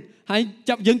again. ហើយ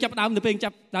យើងចាប់ដើមនៅពេលចា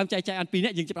ប់ដើមចែកចាយឲ្យ2នា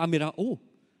ក់យើងចាប់ដើមមានអូ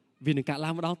វានឹងកាត់ឡើ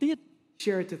ងម្ដងទៀត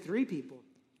Share it to 3 people.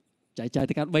 ចែកចាយ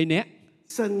ទៅកាន់3នាក់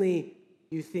suddenly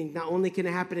you think, not only can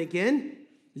it happen again,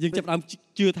 យើងចាប់ផ្ដើម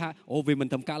ជឿថាអូវាមិន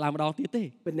ត្រឹមកើតឡើងម្ដងទៀតទេ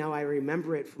but now I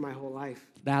remember it for my whole life.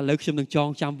 តែឥឡូវខ្ញុំនឹងចង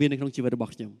ចាំវានៅក្នុងជីវិតរប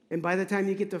ស់ខ្ញុំ And by the time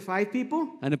you get to 5 people,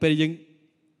 ហើយនៅពេលយើង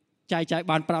ចែកចាយ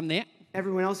បាន5នាក់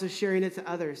everyone else is sharing it to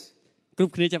others. គ្រ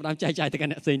ប់គ្នាចាប់ផ្ដើមចែកចាយទៅកា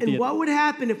ន់អ្នកផ្សេងទៀត And what would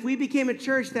happen if we became a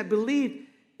church that believed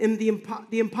in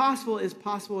the impossible is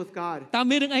possible with God? តើ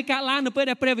មានរឿងអីកើតឡើងនៅពេល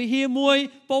ដែលព្រះវិហារមួយ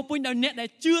ពោពេញដោយអ្នកដែល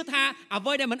ជឿថាអ្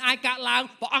វីដែលមិនអាចកើតឡើង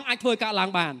ព្រះអង្គអាចធ្វើកើតឡើង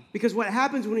បាន Because what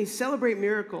happens when we celebrate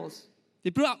miracles,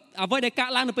 ពីព្រោះអ្វីដែលកើត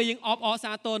ឡើងនៅពេលយើងអបអរ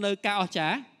សាទរនៅការអស្ចា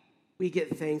រ្យ we get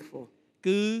thankful.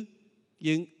 គឺ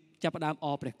យើងចាប់ផ្ដើមអ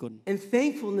រព្រះគុណ And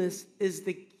thankfulness is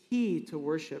the key to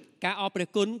worship. ការអរព្រះ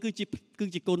គុណគឺ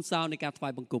ជាគុណសោនៃការថ្វា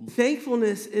យបង្គំ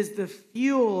Thankfulness is the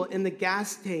fuel in the gas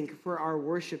tank for our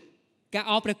worship. ការ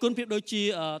អរព្រះគុណប្រៀបដូចជា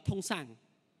ធុងសាំង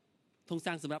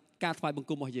សម្រាប់ការថ្វាយបង្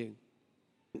គំរបស់យើង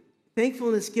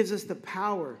Thankfulness gives us the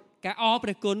power ការអរព្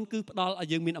រះគុណគឺផ្ដល់ឲ្យ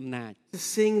យើងមានអំណាច to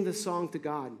sing the song to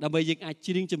God. ដើម្បីយើងអាច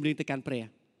ច្រៀងចម្រៀងទៅកាន់ព្រះ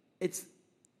It's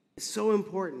so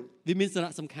important. វាមានសា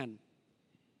រៈសំខាន់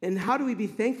And how do we be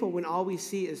thankful when all we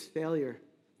see is failure?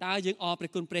 តើយើងអរព្រះ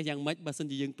គុណព្រះយ៉ាងម៉េចបើសិន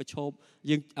ជាយើងប្រឈម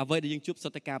យើងអ្វីដែលយើងជួបសុ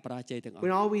ទ្ធតែការបរាជ័យទាំងអស់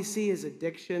When all we see is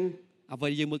addiction អ្វី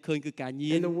ដែលយើងមើលឃើញគឺការ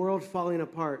ញៀន and the world falling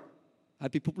apart. ហើ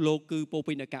យពិភពលោកគឺពោ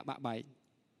ពេញដោយការបាក់បែក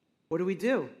What do we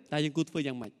do? តើយើងគួរធ្វើ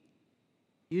យ៉ាងម៉េច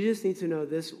You just need to know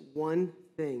this one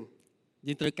thing.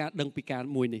 យើងត្រូវការដឹងពីការ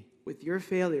មួយនេះ With your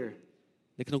failure,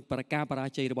 នៅក្នុងការបរា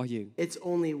ជ័យរបស់យើង it's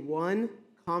only one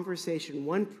conversation,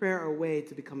 one prayer away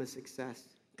to become a success.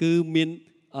 គឺមាន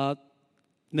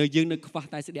នៅយើងនៅខ្វះ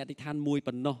តែសេចក្តីអធិដ្ឋានមួយ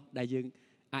ប៉ុណ្ណោះដែលយើង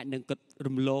អាចនឹងគិត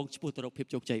រំលងឆ្ពោះទៅរកភាព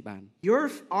ជោគជ័យបាន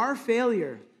Our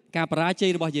failure, ការបរាជ័យ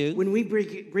របស់យើង when we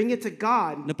bring it to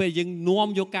God, នៅពេលយើងនាំ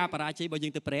យកការបរាជ័យរបស់យើ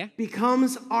ងទៅព្រះ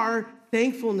becomes our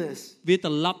thankfulness. វាត្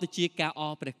រឡប់ទៅជាការអ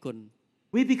រព្រះគុណ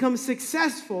We become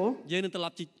successful យើងនឹងត្រឡ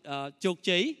ប់ជាជោគ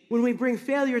ជ័យ when we bring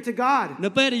failure to God. នៅ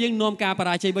ពេលដែលយើងនាំការប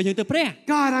រាជ័យរបស់យើងទៅព្រះ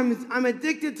God, I'm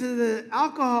addicted to the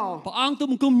alcohol. ព្រះអង្គទូ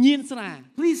បង្គំញៀនស្រា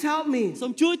Please help me. សូ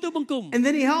មជួយទូបង្គំ And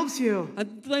then He helps you,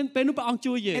 ហើយពេលនោះព្រះអង្គ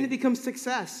ជួយយើង and it becomes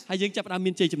success. ហើយយើងចាប់ផ្ដើម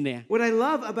មានជ័យជំនះ What I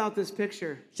love about this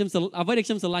picture អ្វីដែល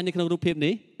ខ្ញុំស្រឡាញ់នៅក្នុងរូបភាព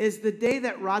នេះ is the day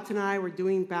that Rat and I were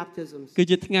doing baptisms. គឺ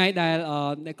ជាថ្ងៃដែល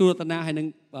អ្នកគ្រូរតនាហើយនឹង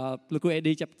លោកគ្រូអេ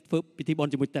ឌីចាប់ធ្វើពិធីបុ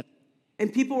ណ្យជាមួយទឹក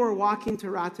And people were walking to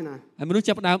Ratana. ហើយមនុស្ស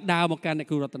ចាប់ផ្ដើមដើរមកកាន់អ្នក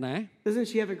គ្រូរតនា Doesn't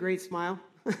she have a great smile?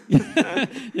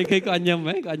 យើងឃើញគាត់ញឹម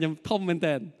ហ៎គាត់ញឹមធំមែន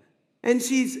តើ And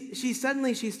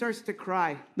suddenly she starts to cry.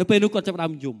 នៅពេលនោះគាត់ចាប់ផ្ដើ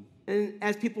មយំ And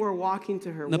as people were walking to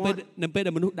her, នៅពេល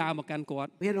ដែលមនុស្សដើរមកកាន់គាត់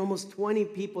we had almost 20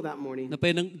 people that morning. នៅពេ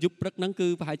លហ្នឹងយប់ព្រឹកហ្នឹងគឺ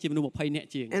ប្រហែលជាមនុស្ស20នាក់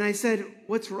ជាង And I said,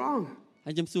 "What's wrong?"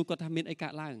 ហើយខ្ញុំសួរគាត់ថាមានអីកើ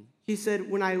តឡើង She said,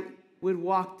 "When I would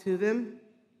walk to them,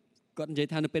 គាត់និយាយ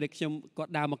ថានៅពេលដែលគា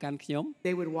ត់ដើរមកកាន់ខ្ញុំ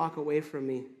they would walk away from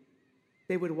me.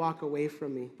 They would walk away from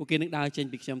me. ពួកគេនឹងដើរចេញ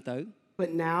ពីខ្ញុំទៅ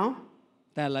But now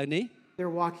តែឥឡូវនេះ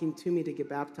they're walking to me to get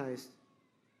baptized."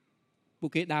 ពួ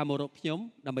កគេដើរមករកខ្ញុំ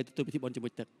ដើម្បីទទួលពិធីបុណ្យជាមួ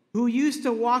យទឹក Who used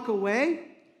to walk away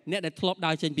អ្នកដែលធ្លាប់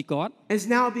ដើរចេញពីគាត់ has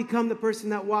now become the person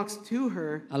that walks to her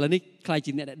ឥឡូវនេះខ្លាយ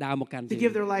ជាអ្នកដែលដើរមកកាន់ to យើង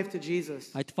give their life to Jesus.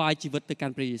 ហើយថ្វាយជីវិតទៅកា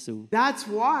ន់ព្រះយេស៊ូវ That's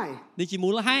why, នេះជាមូ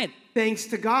លហេតុ thanks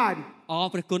to God, អរ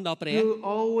ព្រះគុណដល់ព្រះ who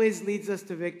always leads us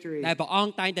to victory. ដែលព្រះអ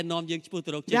ង្គតែងតែនាំយើងឆ្ពោះ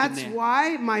ទៅរកជ័យជំ That's នះ why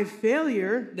my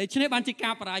failure ដូច្នេះបានជា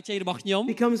ការបរាជ័យរបស់ខ្ញុំ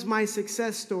becomes my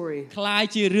success story. ខ្លាយ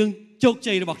ជារឿងជោគ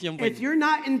ជ័យរបស់ខ្ញុំវិញ If you're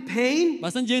not in pain, បើ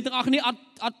មិនយើងទាំងអស់គ្នា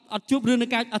អត់ជួបរឿងនៃ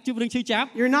ការអត់ជួបរឿងឈឺចាប់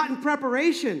you're not in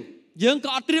preparation. យើងក៏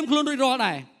អត់ត្រៀមខ្លួនរួចរាល់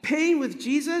ដែរ Pain with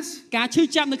Jesus ការឈឺ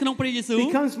ចាប់នៅក្នុងព្រះយេស៊ូវ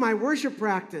becomes my worship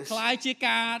practice. ខ្លាយជា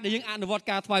ការដែលយើងអនុវត្ត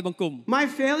ការថ្វាយបង្គំ My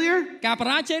failure ការប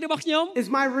រាជ័យរបស់ខ្ញុំ is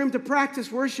my room to practice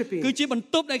worshiping. គឺជាបន្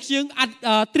ទប់ដែលយើង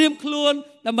ត្រៀមខ្លួន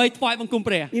ដើម្បីថ្វាយបង្គំ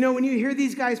ព្រះ You know, when you hear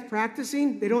these guys practicing,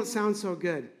 they don't sound so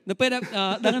good. នៅពេលដែល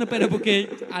ដឹងនៅពេលដែលពួកគេ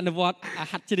អនុវត្ត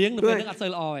ហាត់ច្រៀងនៅពេលហ្នឹងអត់សូ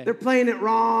វល្អទេ They're playing it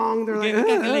wrong. They're គេ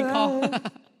like, លេងខុស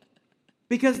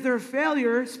because their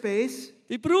failure space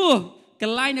ពីព្រោះក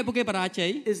ន្លែងដែលពួកគេបរាជ័យ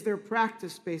is their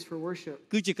practice space for worship.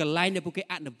 គឺជាកន្លែងដែលពួកគេ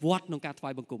អនុវត្តក្នុងការថ្វា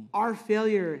យបង្គំ Our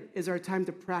failure is our time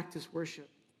to practice worship.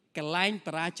 កន្លែងប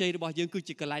រាជ័យរបស់យើងគឺ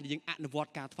ជាកន្លែងដែលយើងអនុវត្ត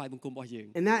ការថ្វាយបង្គំរបស់យើង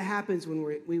And that happens when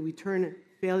we turn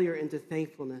failure into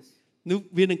thankfulness. នោះ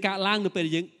វានឹងកើតឡើងនៅពេល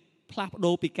ដែលយើងផ្លាស់ប្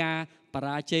ដូរពីការប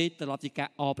រាជ័យទៅដល់ជាការ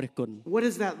អរព្រះគុណ What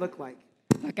does that look like?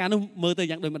 តែការនោះមើលទៅ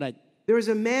យ៉ាងដូចម្ដេច There was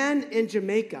a man in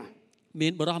Jamaica. មា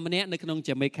នបុរសម្នាក់នៅក្នុង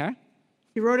ចាមេកា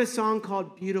He wrote a song called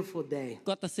Beautiful Day.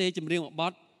 គាត់ទៅសេចម្រៀងមួយប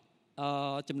ទ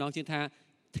ចំណងជើងថា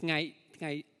ថ្ងៃ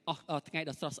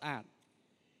ដ៏ស្រស់ស្អាត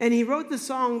And he wrote the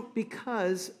song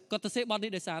because គាត់ទៅសេបទនេះ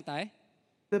ដោយសារតែ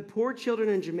the poor children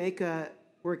in Jamaica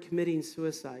were committing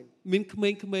suicide. មានក្មេ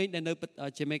ងៗដែលនៅ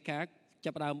ចាមេកាចា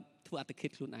ប់ផ្ដើមធ្វើអត្តឃាត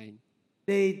ខ្លួនឯង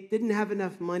They didn't have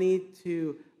enough money to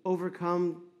overcome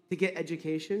to get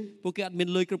education, ពួកគេអត់មាន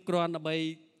លុយគ្រប់គ្រាន់ដើម្បី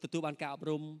ទទួលបានការអប់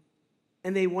រំ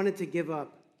and they wanted to give up.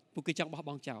 ពួកគេចង់បោះ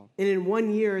បង់ចោល And in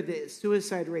 1 year, the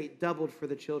suicide rate doubled for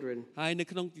the children. ហើយនៅ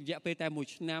ក្នុងរយៈពេលតែ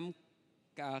1ឆ្នាំ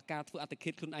ការធ្វើអត្តឃា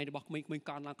តខ្លួនឯងរបស់ក្មេងៗ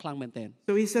កើនឡើងខ្លាំងមែនទែន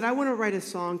So he said, I want to write a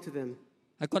song to them,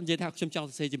 ហើយគាត់និយាយថាខ្ញុំចង់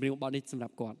សរសេរចម្រៀងបទនេះសម្រា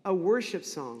ប់គាត់ a worship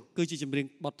song. គឺជាចម្រៀង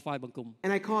បទថ្វាយបង្គំ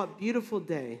And I call it Beautiful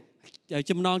Day. ហើយ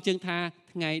ចំណងជើងថា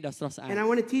ថ្ងៃដ៏ស្រស់ស្អាត And I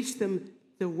want to teach them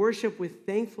to worship with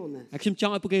thankfulness, ហើយខ្ញុំច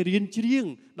ង់ឲ្យពួកគេរៀនច្រៀង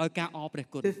ដោយការអរព្រះ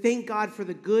គុណ to thank God for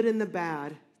the good and the bad,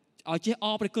 ឲ្យចេះអ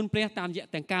រព្រះគុណព្រះតាមរយៈ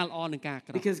ទាំងការល្អនិងការអាក្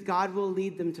រក់ because God will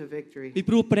lead them to victory. ពី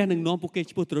ព្រោះព្រះនឹងនាំពួកគេ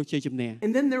ឆ្ពោះទៅរកជ័យជំនះ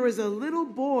And then there was a little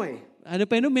boy ហើយនៅ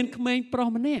ពេលនោះមានក្មេងប្រុស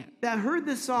ម្នាក់ that heard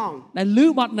this song. ដែលឮ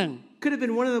បទហ្នឹង Could have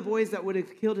been one of the boys that would have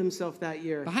killed himself that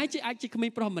year. ប្រហែលជាអាចជាក្មេង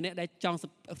ប្រុសម្នាក់ដែលចង់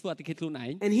ធ្វើអត្តឃាតខ្លួនឯ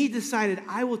ង And he decided,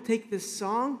 I will take this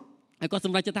song ហើយគាត់ស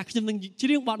ម្រេចចិត្តថាខ្ញុំនឹងច្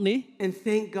រៀងបទនេះ and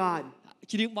thank God,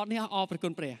 ច្រៀងបទនេះអរព្រះគុ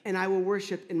ណព្រះ and I will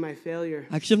worship in my failure,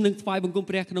 ហើយខ្ញុំនឹងថ្វាយបង្គំ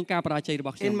ព្រះក្នុងការបរាជ័យរប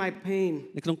ស់ខ្ញុំ in my pain.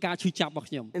 នៅក្នុងការឈឺចាប់របស់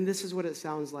ខ្ញុំ And this is what it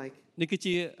sounds like. នេះគឺ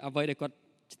ជាអ្វីដែលគាត់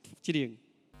ច្រៀង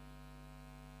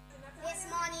This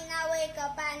morning I wake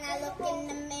up and I look in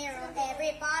the mirror.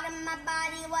 Every part of my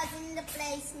body was in the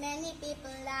place many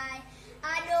people lie.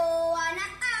 I don't wanna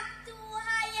act too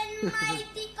high and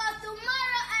mighty, 'cause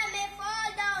tomorrow I may fall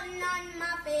down on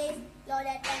my face. Lord,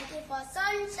 I thank you for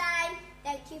sunshine,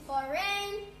 thank you for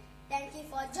rain, thank you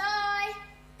for joy,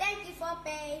 thank you for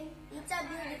pain. It's a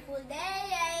beautiful day,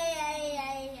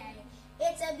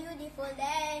 it's a beautiful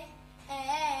day.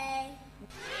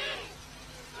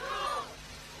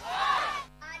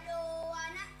 I don't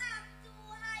wanna act too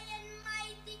high and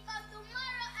mighty, 'cause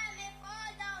tomorrow I may fall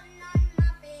down on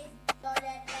my face. Lord,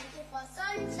 I thank you for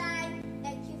sunshine,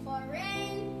 thank you for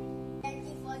rain, thank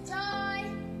you for joy,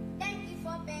 thank you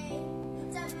for pain.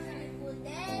 It's a beautiful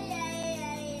day,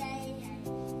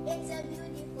 it's a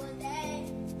beautiful day.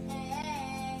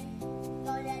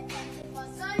 Lord, I thank you for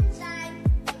sunshine,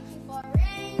 thank you for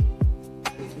rain,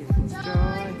 thank you for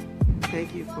joy, Thank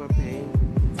you for pain.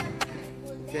 it's a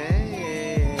beautiful Day.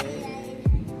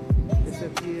 It's a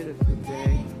beautiful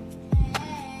day.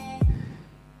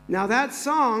 Now that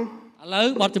song ឥឡូវ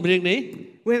បទចម្រៀងនេះ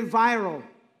went viral,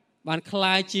 បានក្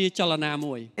លាយជាចលនា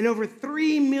មួយ and over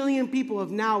 3 million people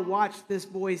have now watched this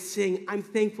boy sing, I'm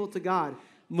thankful to God.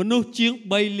 មនុស្សជាង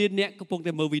3លាននាក់កំពុង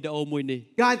តែមើលវីដេអូមួយនេះ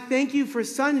God, thank you for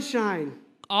sunshine.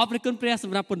 អរព្រះគុណព្រះស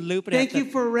ម្រាប់ពន្លឺព្រះអា Thank ទិ you ត្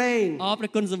យ for rain. អរព្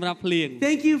រះគុណសម្រាប់ភ្លៀង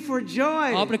Thank you for អរ joy.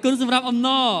 ព្រះគុណសម្រាប់អំណ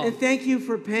រ And thank you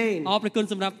for pain. អរព្រះគុណ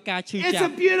សម្រាប់ការឈឺ It's ចា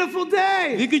ប់ a beautiful វា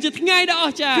day គឺជាថ្ងៃដ៏អ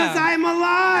ស្ចារ្យ because I'm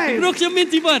ព្រោះ alive ខ្ញុំមាន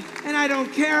ជីវិត and I don't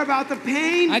care about the ហើ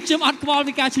pain. យខ្ញុំអត់ខ្វល់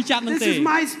ពីការឈឺចាប់នោះ This ទេ is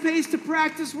my space to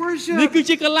practice នេះ worship. គឺ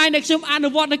ជាកន្លែងដែលខ្ញុំអនុ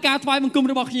វត្តនៅការថ្វាយបង្គំ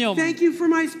របស់ខ្ញុំ Thank you for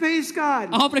my space, អ God.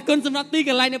 រព្រះគុណសម្រាប់ទី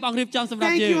កន្លែងដែលបងរៀបចំសម្រា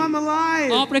ប់ Thank យើ you, ង I'm អរ alive.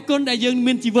 ព្រះគុណដែលយើង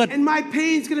មានជីវិត And my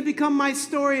pain is going to become my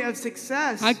story of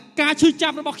success. ហើយការឈឺចា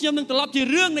ប់របស់ខ្ញុំនឹងត្រឡប់ជា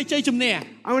រឿងនៃជ័យជំនះ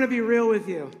I want to be real with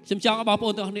you. ខ្ញុំចង់ឲ្យបងប្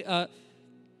អូនទាំងអស់គ្នា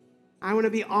I want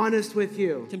to be honest with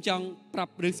you. ខ្ញុំចង់ប្រា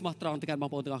ប់រឿងស្មោះត្រង់ទៅកាន់បង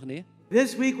ប្អូនទាំងអស់គ្នា This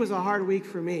week was a hard week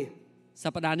for me. ស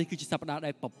ប្តាហ៍នេះគឺជាសប្តាហ៍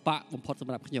ដែលពិបាកបំផុតស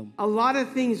ម្រាប់ខ្ញុំ A lot of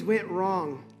things went wrong.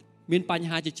 មានបញ្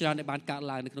ហាជាច្រើនដែលបានកើត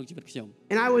ឡើងនៅក្នុងជីវិតខ្ញុំ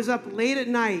And I was up late at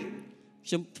night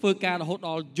ខ្ញុំធ្វើការរហូត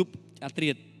ដល់យប់អាត្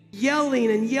រៀត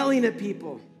yelling at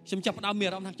people. ខ្ញុំចាប់ផ្ដើមមាន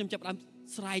អារម្មណ៍ថាខ្ញុំចាប់ផ្ដើម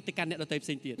ស្រែកទៅកាន់អ្នកដទៃផ្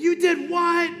សេងទៀត You did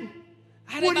what?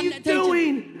 What are you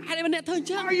doing? ហើយអ្នកធ្វើអញ្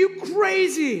ចឹង Are you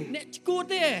crazy? អ្នកឈួត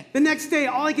ទេ The next day,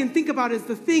 all I can think about is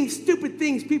the stupid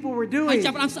things people were ហើយ doing.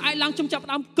 ចាប់ផ្ដើមស្អែកឡើងខ្ញុំចាប់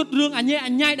ផ្ដើមគិតរឿងអញ្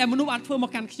ញែដែលមនុស្សបានធ្វើម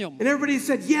កកាន់ខ្ញុំ And everybody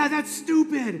said, yeah, that's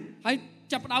stupid. ហើយ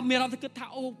ចាប់ផ្ដើមមានអារម្មណ៍ទៅគិតថា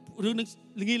អូរឿងនឹង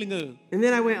ល្ងីល្ងើ And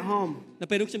then I went home. នៅ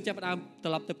ពេលនោះខ្ញុំចាប់ផ្ដើមត្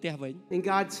រឡប់ទៅផ្ទះវិញ And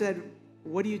God said,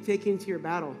 what are you taking to your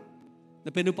battle?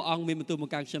 នៅពេលនោះព្រះអង្គមានបន្ទូលមក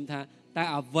កាន់ខ្ញុំថាតើ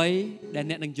អ្វីដែល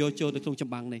អ្នកនឹងយកចូលទៅក្នុងច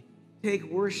ម្បាំងនេះ Take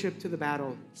worship to the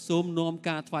battle. សូមនាំ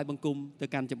ការថ្វាយបង្គំទៅ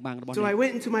កាន់ចម្បាំងរបស់ So អ្នក I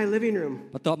went into my living room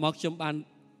បន្ទាប់មកខ្ញុំបាន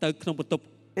ទៅក្នុងបន្ទប់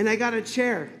and I got a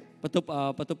chair បន្ទប់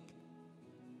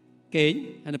គេង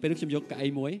ហើយនៅពេលនោះខ្ញុំយកកៅអី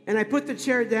មួយ and I put the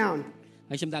chair down.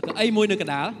 ហើយខ្ញុំដាក់កៅអីមួយនៅក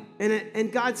ណ្ដាល And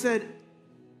God said,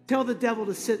 tell the devil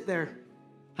to sit there.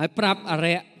 ហើយប្រាប់អ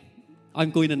រិយឲ្យអ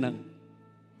ង្គុយនៅនឹង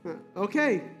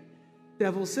Okay,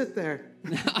 devil sit there.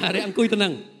 អរិយអង្គុយទៅនឹ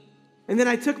ង And then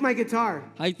I took my guitar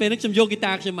ហើយពេលនោះខ្ញុំយកហ្គី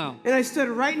តាខ្ញុំមក and I stood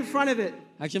right in front of it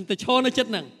ហើយខ្ញុំទៅឈរនៅជិត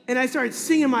នឹង and I started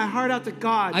singing my heart out to ហើ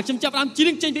God. យខ្ញុំចាប់ផ្ដើមច្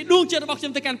រៀងចេញពីដួងចិត្តរបស់ខ្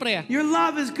ញុំទៅកាន់ព្រះ Your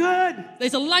love is good. ដែល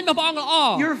ស្រឡាញ់របស់ព្រះអង្គល្អ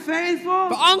You're ព្រះ faithful.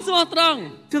 អង្គស្មោះត្រង់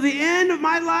To the end of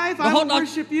my life, I will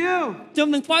worship you. ខ្ញុំ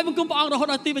នឹងថ្វាយបង្គំព្រះអង្គរហូត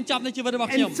ដល់ទីបញ្ចប់នៃជីវិតរបស់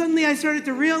ខ្ញុំ And suddenly I started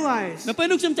to realize នៅពេល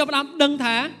នោះខ្ញុំចាប់ផ្ដើមដឹង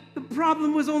ថា the problem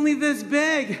was only this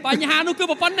big. បញ្ហានោះគឺ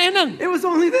ប៉ុណ្ណេះហ្នឹង It was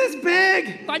only this big.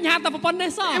 បញ្ហាតែប៉ុណ្ណេះ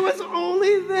សោះ It was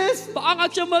only this ព្រះអង្គឲ្យ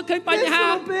ខ្ញុំមើលឃើញបញ្ហា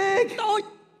so big. តូច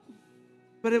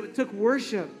But it took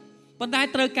worship ប៉ុន្តែ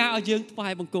ត្រូវការឲ្យយើងថ្វា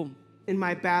យបង្គំ in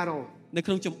my battle. នៅ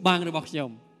ក្នុងចម្បាំងរបស់ខ្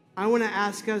ញុំ I want to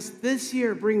ask us this year,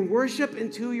 bring worship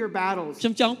into your battles. ខ្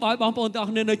ញុំចង់ឲ្យបងប្អូនទាំងអ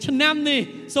ស់គ្នានៅឆ្នាំនេះ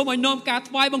សូមឲ្យនាំការ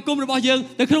ថ្វាយបង្គំរបស់យើង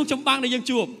ទៅក្នុងចម្បាំងដែលយើង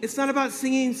ជួប It's not about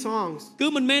singing songs. គឺ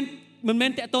មិនមែ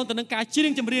នតកតងទៅនឹងការច្រៀ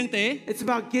ងចម្រៀងទេ It's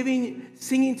about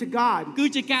singing to God គឺ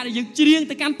ជាការដែលយើងច្រៀង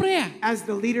ទៅកាន់ព្រះ as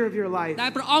the leader of your life. ដែ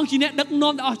លព្រះអង្គជាអ្នកដឹក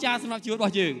នាំដ៏អស្ចារ្យសម្រាប់ជីវិតរប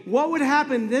ស់យើង What would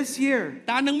happen this year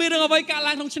តើនឹងមានរឿងអ្វីកើត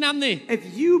ឡើងក្នុងឆ្នាំនេះ if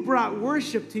you brought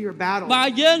worship to your battle? បើ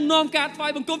យើងនាំការថ្វា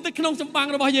យបង្គំទៅក្នុងចម្បាំង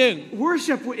របស់យើង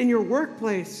Worship in your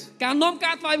workplace. ការនាំ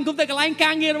ការថ្វាយបង្គំទៅកន្លែង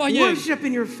ការងាររបស់យើង Worship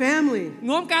in your family.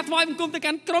 នាំការថ្វាយបង្គំទៅ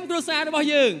កាន់ក្រុមគ្រួសាររបស់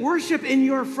យើង Worship in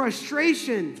your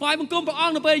frustration. ថ្វាយបង្គំព្រះអ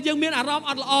ង្គនៅពេលយើងមានអារម្មណ៍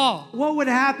អត់ល្អ What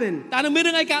would happen តើនឹងមាន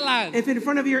រឿងអីកើតឡើង if in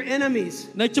front of your enemies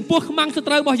នៅចំពោះខ្មាំងស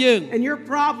ត្រូវរបស់យើង and your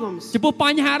problems ចំពោះប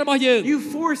ញ្ហារបស់យើង you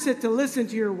force it to listen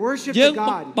to your worship យើង to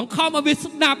God? បង្ខំឲ្យវា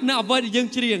ស្ដាប់នៅអ្វីដែលយើង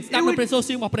ច្រៀងស្ដាប់នៅព្រះសូរ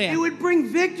សៀងរបស់ព្រះ It would bring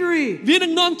victory វានឹ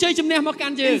ងនាំជ័យជំនះមកកា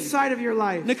ន់យើង inside of your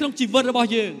life. នៅក្នុងជីវិតរបស់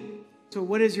យើង So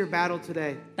what is your battle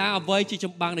today? តើអ្វីជាច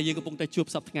ម្បាំងដែលយើងកំពុងតែជួប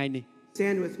សប្តាហ៍ថ្ងៃនេះ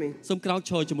Stand with me. សូមក្រោក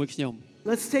ឈរជាមួយខ្ញុំ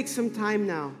Let's take some time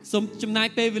now សូមចំណាយ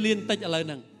ពេលវេលាបន្តិចឥឡូវ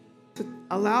ហ្នឹង to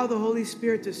allow the Holy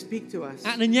Spirit to speak to us.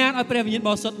 អនុញ្ញាតឲ្យព្រះវិញ្ញាណប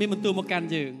រិសុទ្ធមានបន្ទូលមកកាន់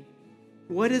យើង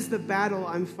What is the battle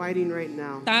I'm fighting right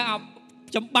now? តើ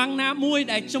ចម្បាំងណាមួយ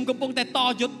ដែលខ្ញុំកំពុងតែត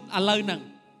យុទ្ធឥឡូវហ្នឹង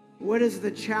What is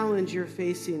the challenge you're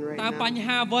facing right តើ now? បញ្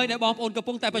ហាអ្វីដែលបងប្អូនកំ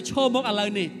ពុងតែប្រឈមមកឥឡូវ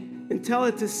នេះ And tell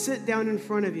it to sit down in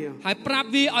front of you ហើយប្រាប់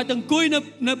វាឲ្យទៅអង្គុយ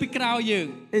នៅពីក្រោយយើង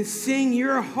and sing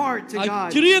your heart to ឲ្យ God.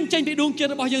 ច្រៀងចេញពីដួងចិត្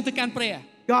តរបស់យើងទៅកាន់ព្រះ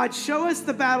God, show us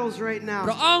the battles right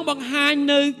ព្រះ now. អង្គបង្ហាញ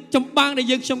នៅចម្បាំងដែល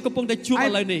យើងខ្ញុំកំពុងតែជួបឥ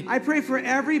ឡូវនេះ I pray for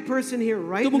every person here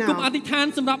right ទូបង្គំអ now ធិដ្ឋាន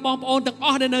សម្រាប់បងប្អូនទាំងអ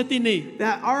ស់ដែលនៅទីនេះ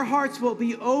that our hearts will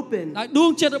be open ដោយដួ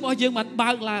ងចិត្តរបស់យើងបាន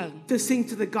បើកឡើង to sing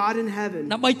to the God in heaven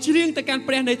ដើម្បីច្រៀងទៅកាន់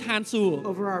ព្រះនៅឋានសួគ៌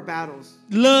over our battles.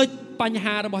 លើបញ្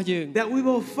ហារបស់យើង That we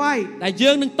will fight ដែល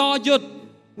យើងនឹងតយុទ្ធ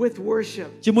with worship.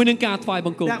 ជាមួយនឹងការថ្វាយប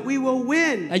ង្គំ That we will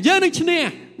win ដែលយើងនឹងឈ្នះ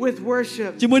with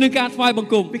worship. ជាមួយនឹងការថ្វាយប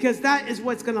ង្គំ Because that is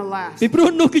what's going to last. ពីព្រោះ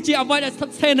នោះគឺជាអ្វីដែលស្ថិត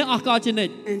ស្ថេរនៅអស់កលជានិ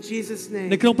ច្ច In Jesus' នៅ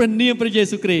name. ក្នុងព្រះនាមព្រះយេ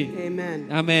ស៊ូវគ្រីស្ទ Amen.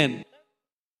 អាមែន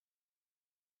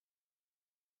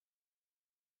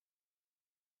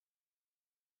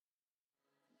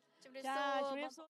ចាជំរាបសួរ